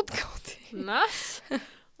krab með vodka á því.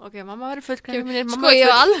 Ok, mamma verður fullkræmi minni. Sko, ég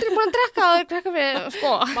hef aldrei búin að drekka fyrir,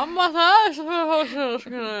 sko. Mamma, það er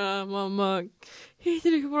svo, mamma,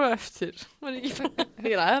 hittir ekki bara eftir.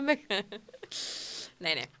 Ég ræða mig.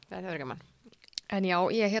 Nei, þetta verður gaman. En já,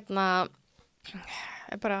 ég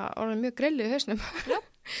er bara orðin mjög grillu í hausnum. Já,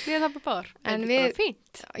 við erum það bara báðar. En við, bara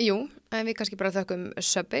fínt. Jú, en við kannski bara þökkum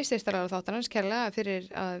Subway, Styrktaraðili þáttarins, kærlega fyrir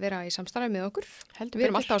að vera í samstarfi með okkur. Við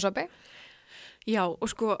erum alltaf á Subway. Já, og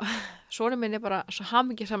sko, sonur minn er bara svo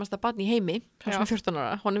hamingjusamasta barn í heimi, svona 14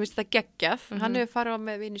 ára, honum finnst þetta geggjað, hann hefur farið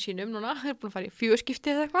með vinni sínum núna, hann er búin að fara í 4 skipti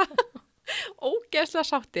eða eitthvað, ógeðslega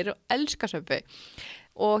sáttir og elska Subway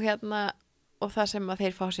og og það sem að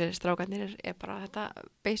þeir fá sér strákarnir er bara þetta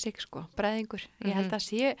basic, sko, bræðingur, ég held að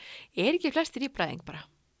sé, er ekki flestir í bræðing bara?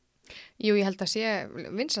 Jú, ég held að sé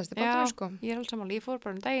vinsæsti bátur, sko. Já, ég er alls saman, ég fór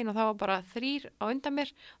bara daginn og það var bara 3 á undan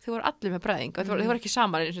mér, þau voru allir með bræðing og þau voru ekki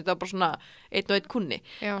saman eins og þetta var bara svona 1 og 1 kunni.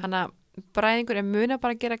 Þannig að bræðingur er muna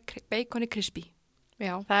bara að gera baconi crispy.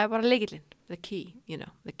 Já. Það er bara lykillinn, the key, you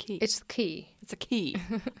know, the key. It's the key. It's a key,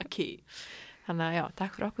 a key. Þannig að já,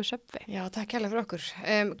 takk fyrir okkur Subway. Já, takk kærlega fyrir okkur.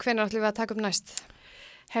 Hvenær ætlum við að taka upp næst?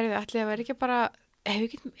 Herðu, ætlum við að vera ekki bara,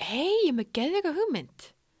 ég með geðveika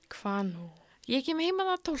hugmynd. Hvað nú? Ég kem heima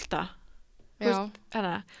það 12.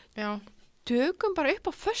 Já. Tökum bara upp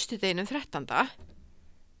á föstudeginum 13.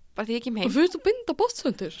 Bara því ég kem heim. Og fyrir þú beint á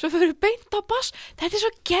basshöndur? Svo fyrir við beint á bass. Þetta er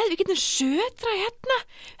svo geð, við getum södra hérna.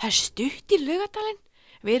 Það er stutt í Laugardalinn.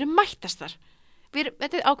 Við erum mættastar.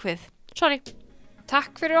 Þetta er ákveð. Sorry.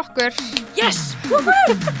 Takk fyrir okkur. Yes!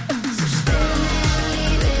 Woohoo!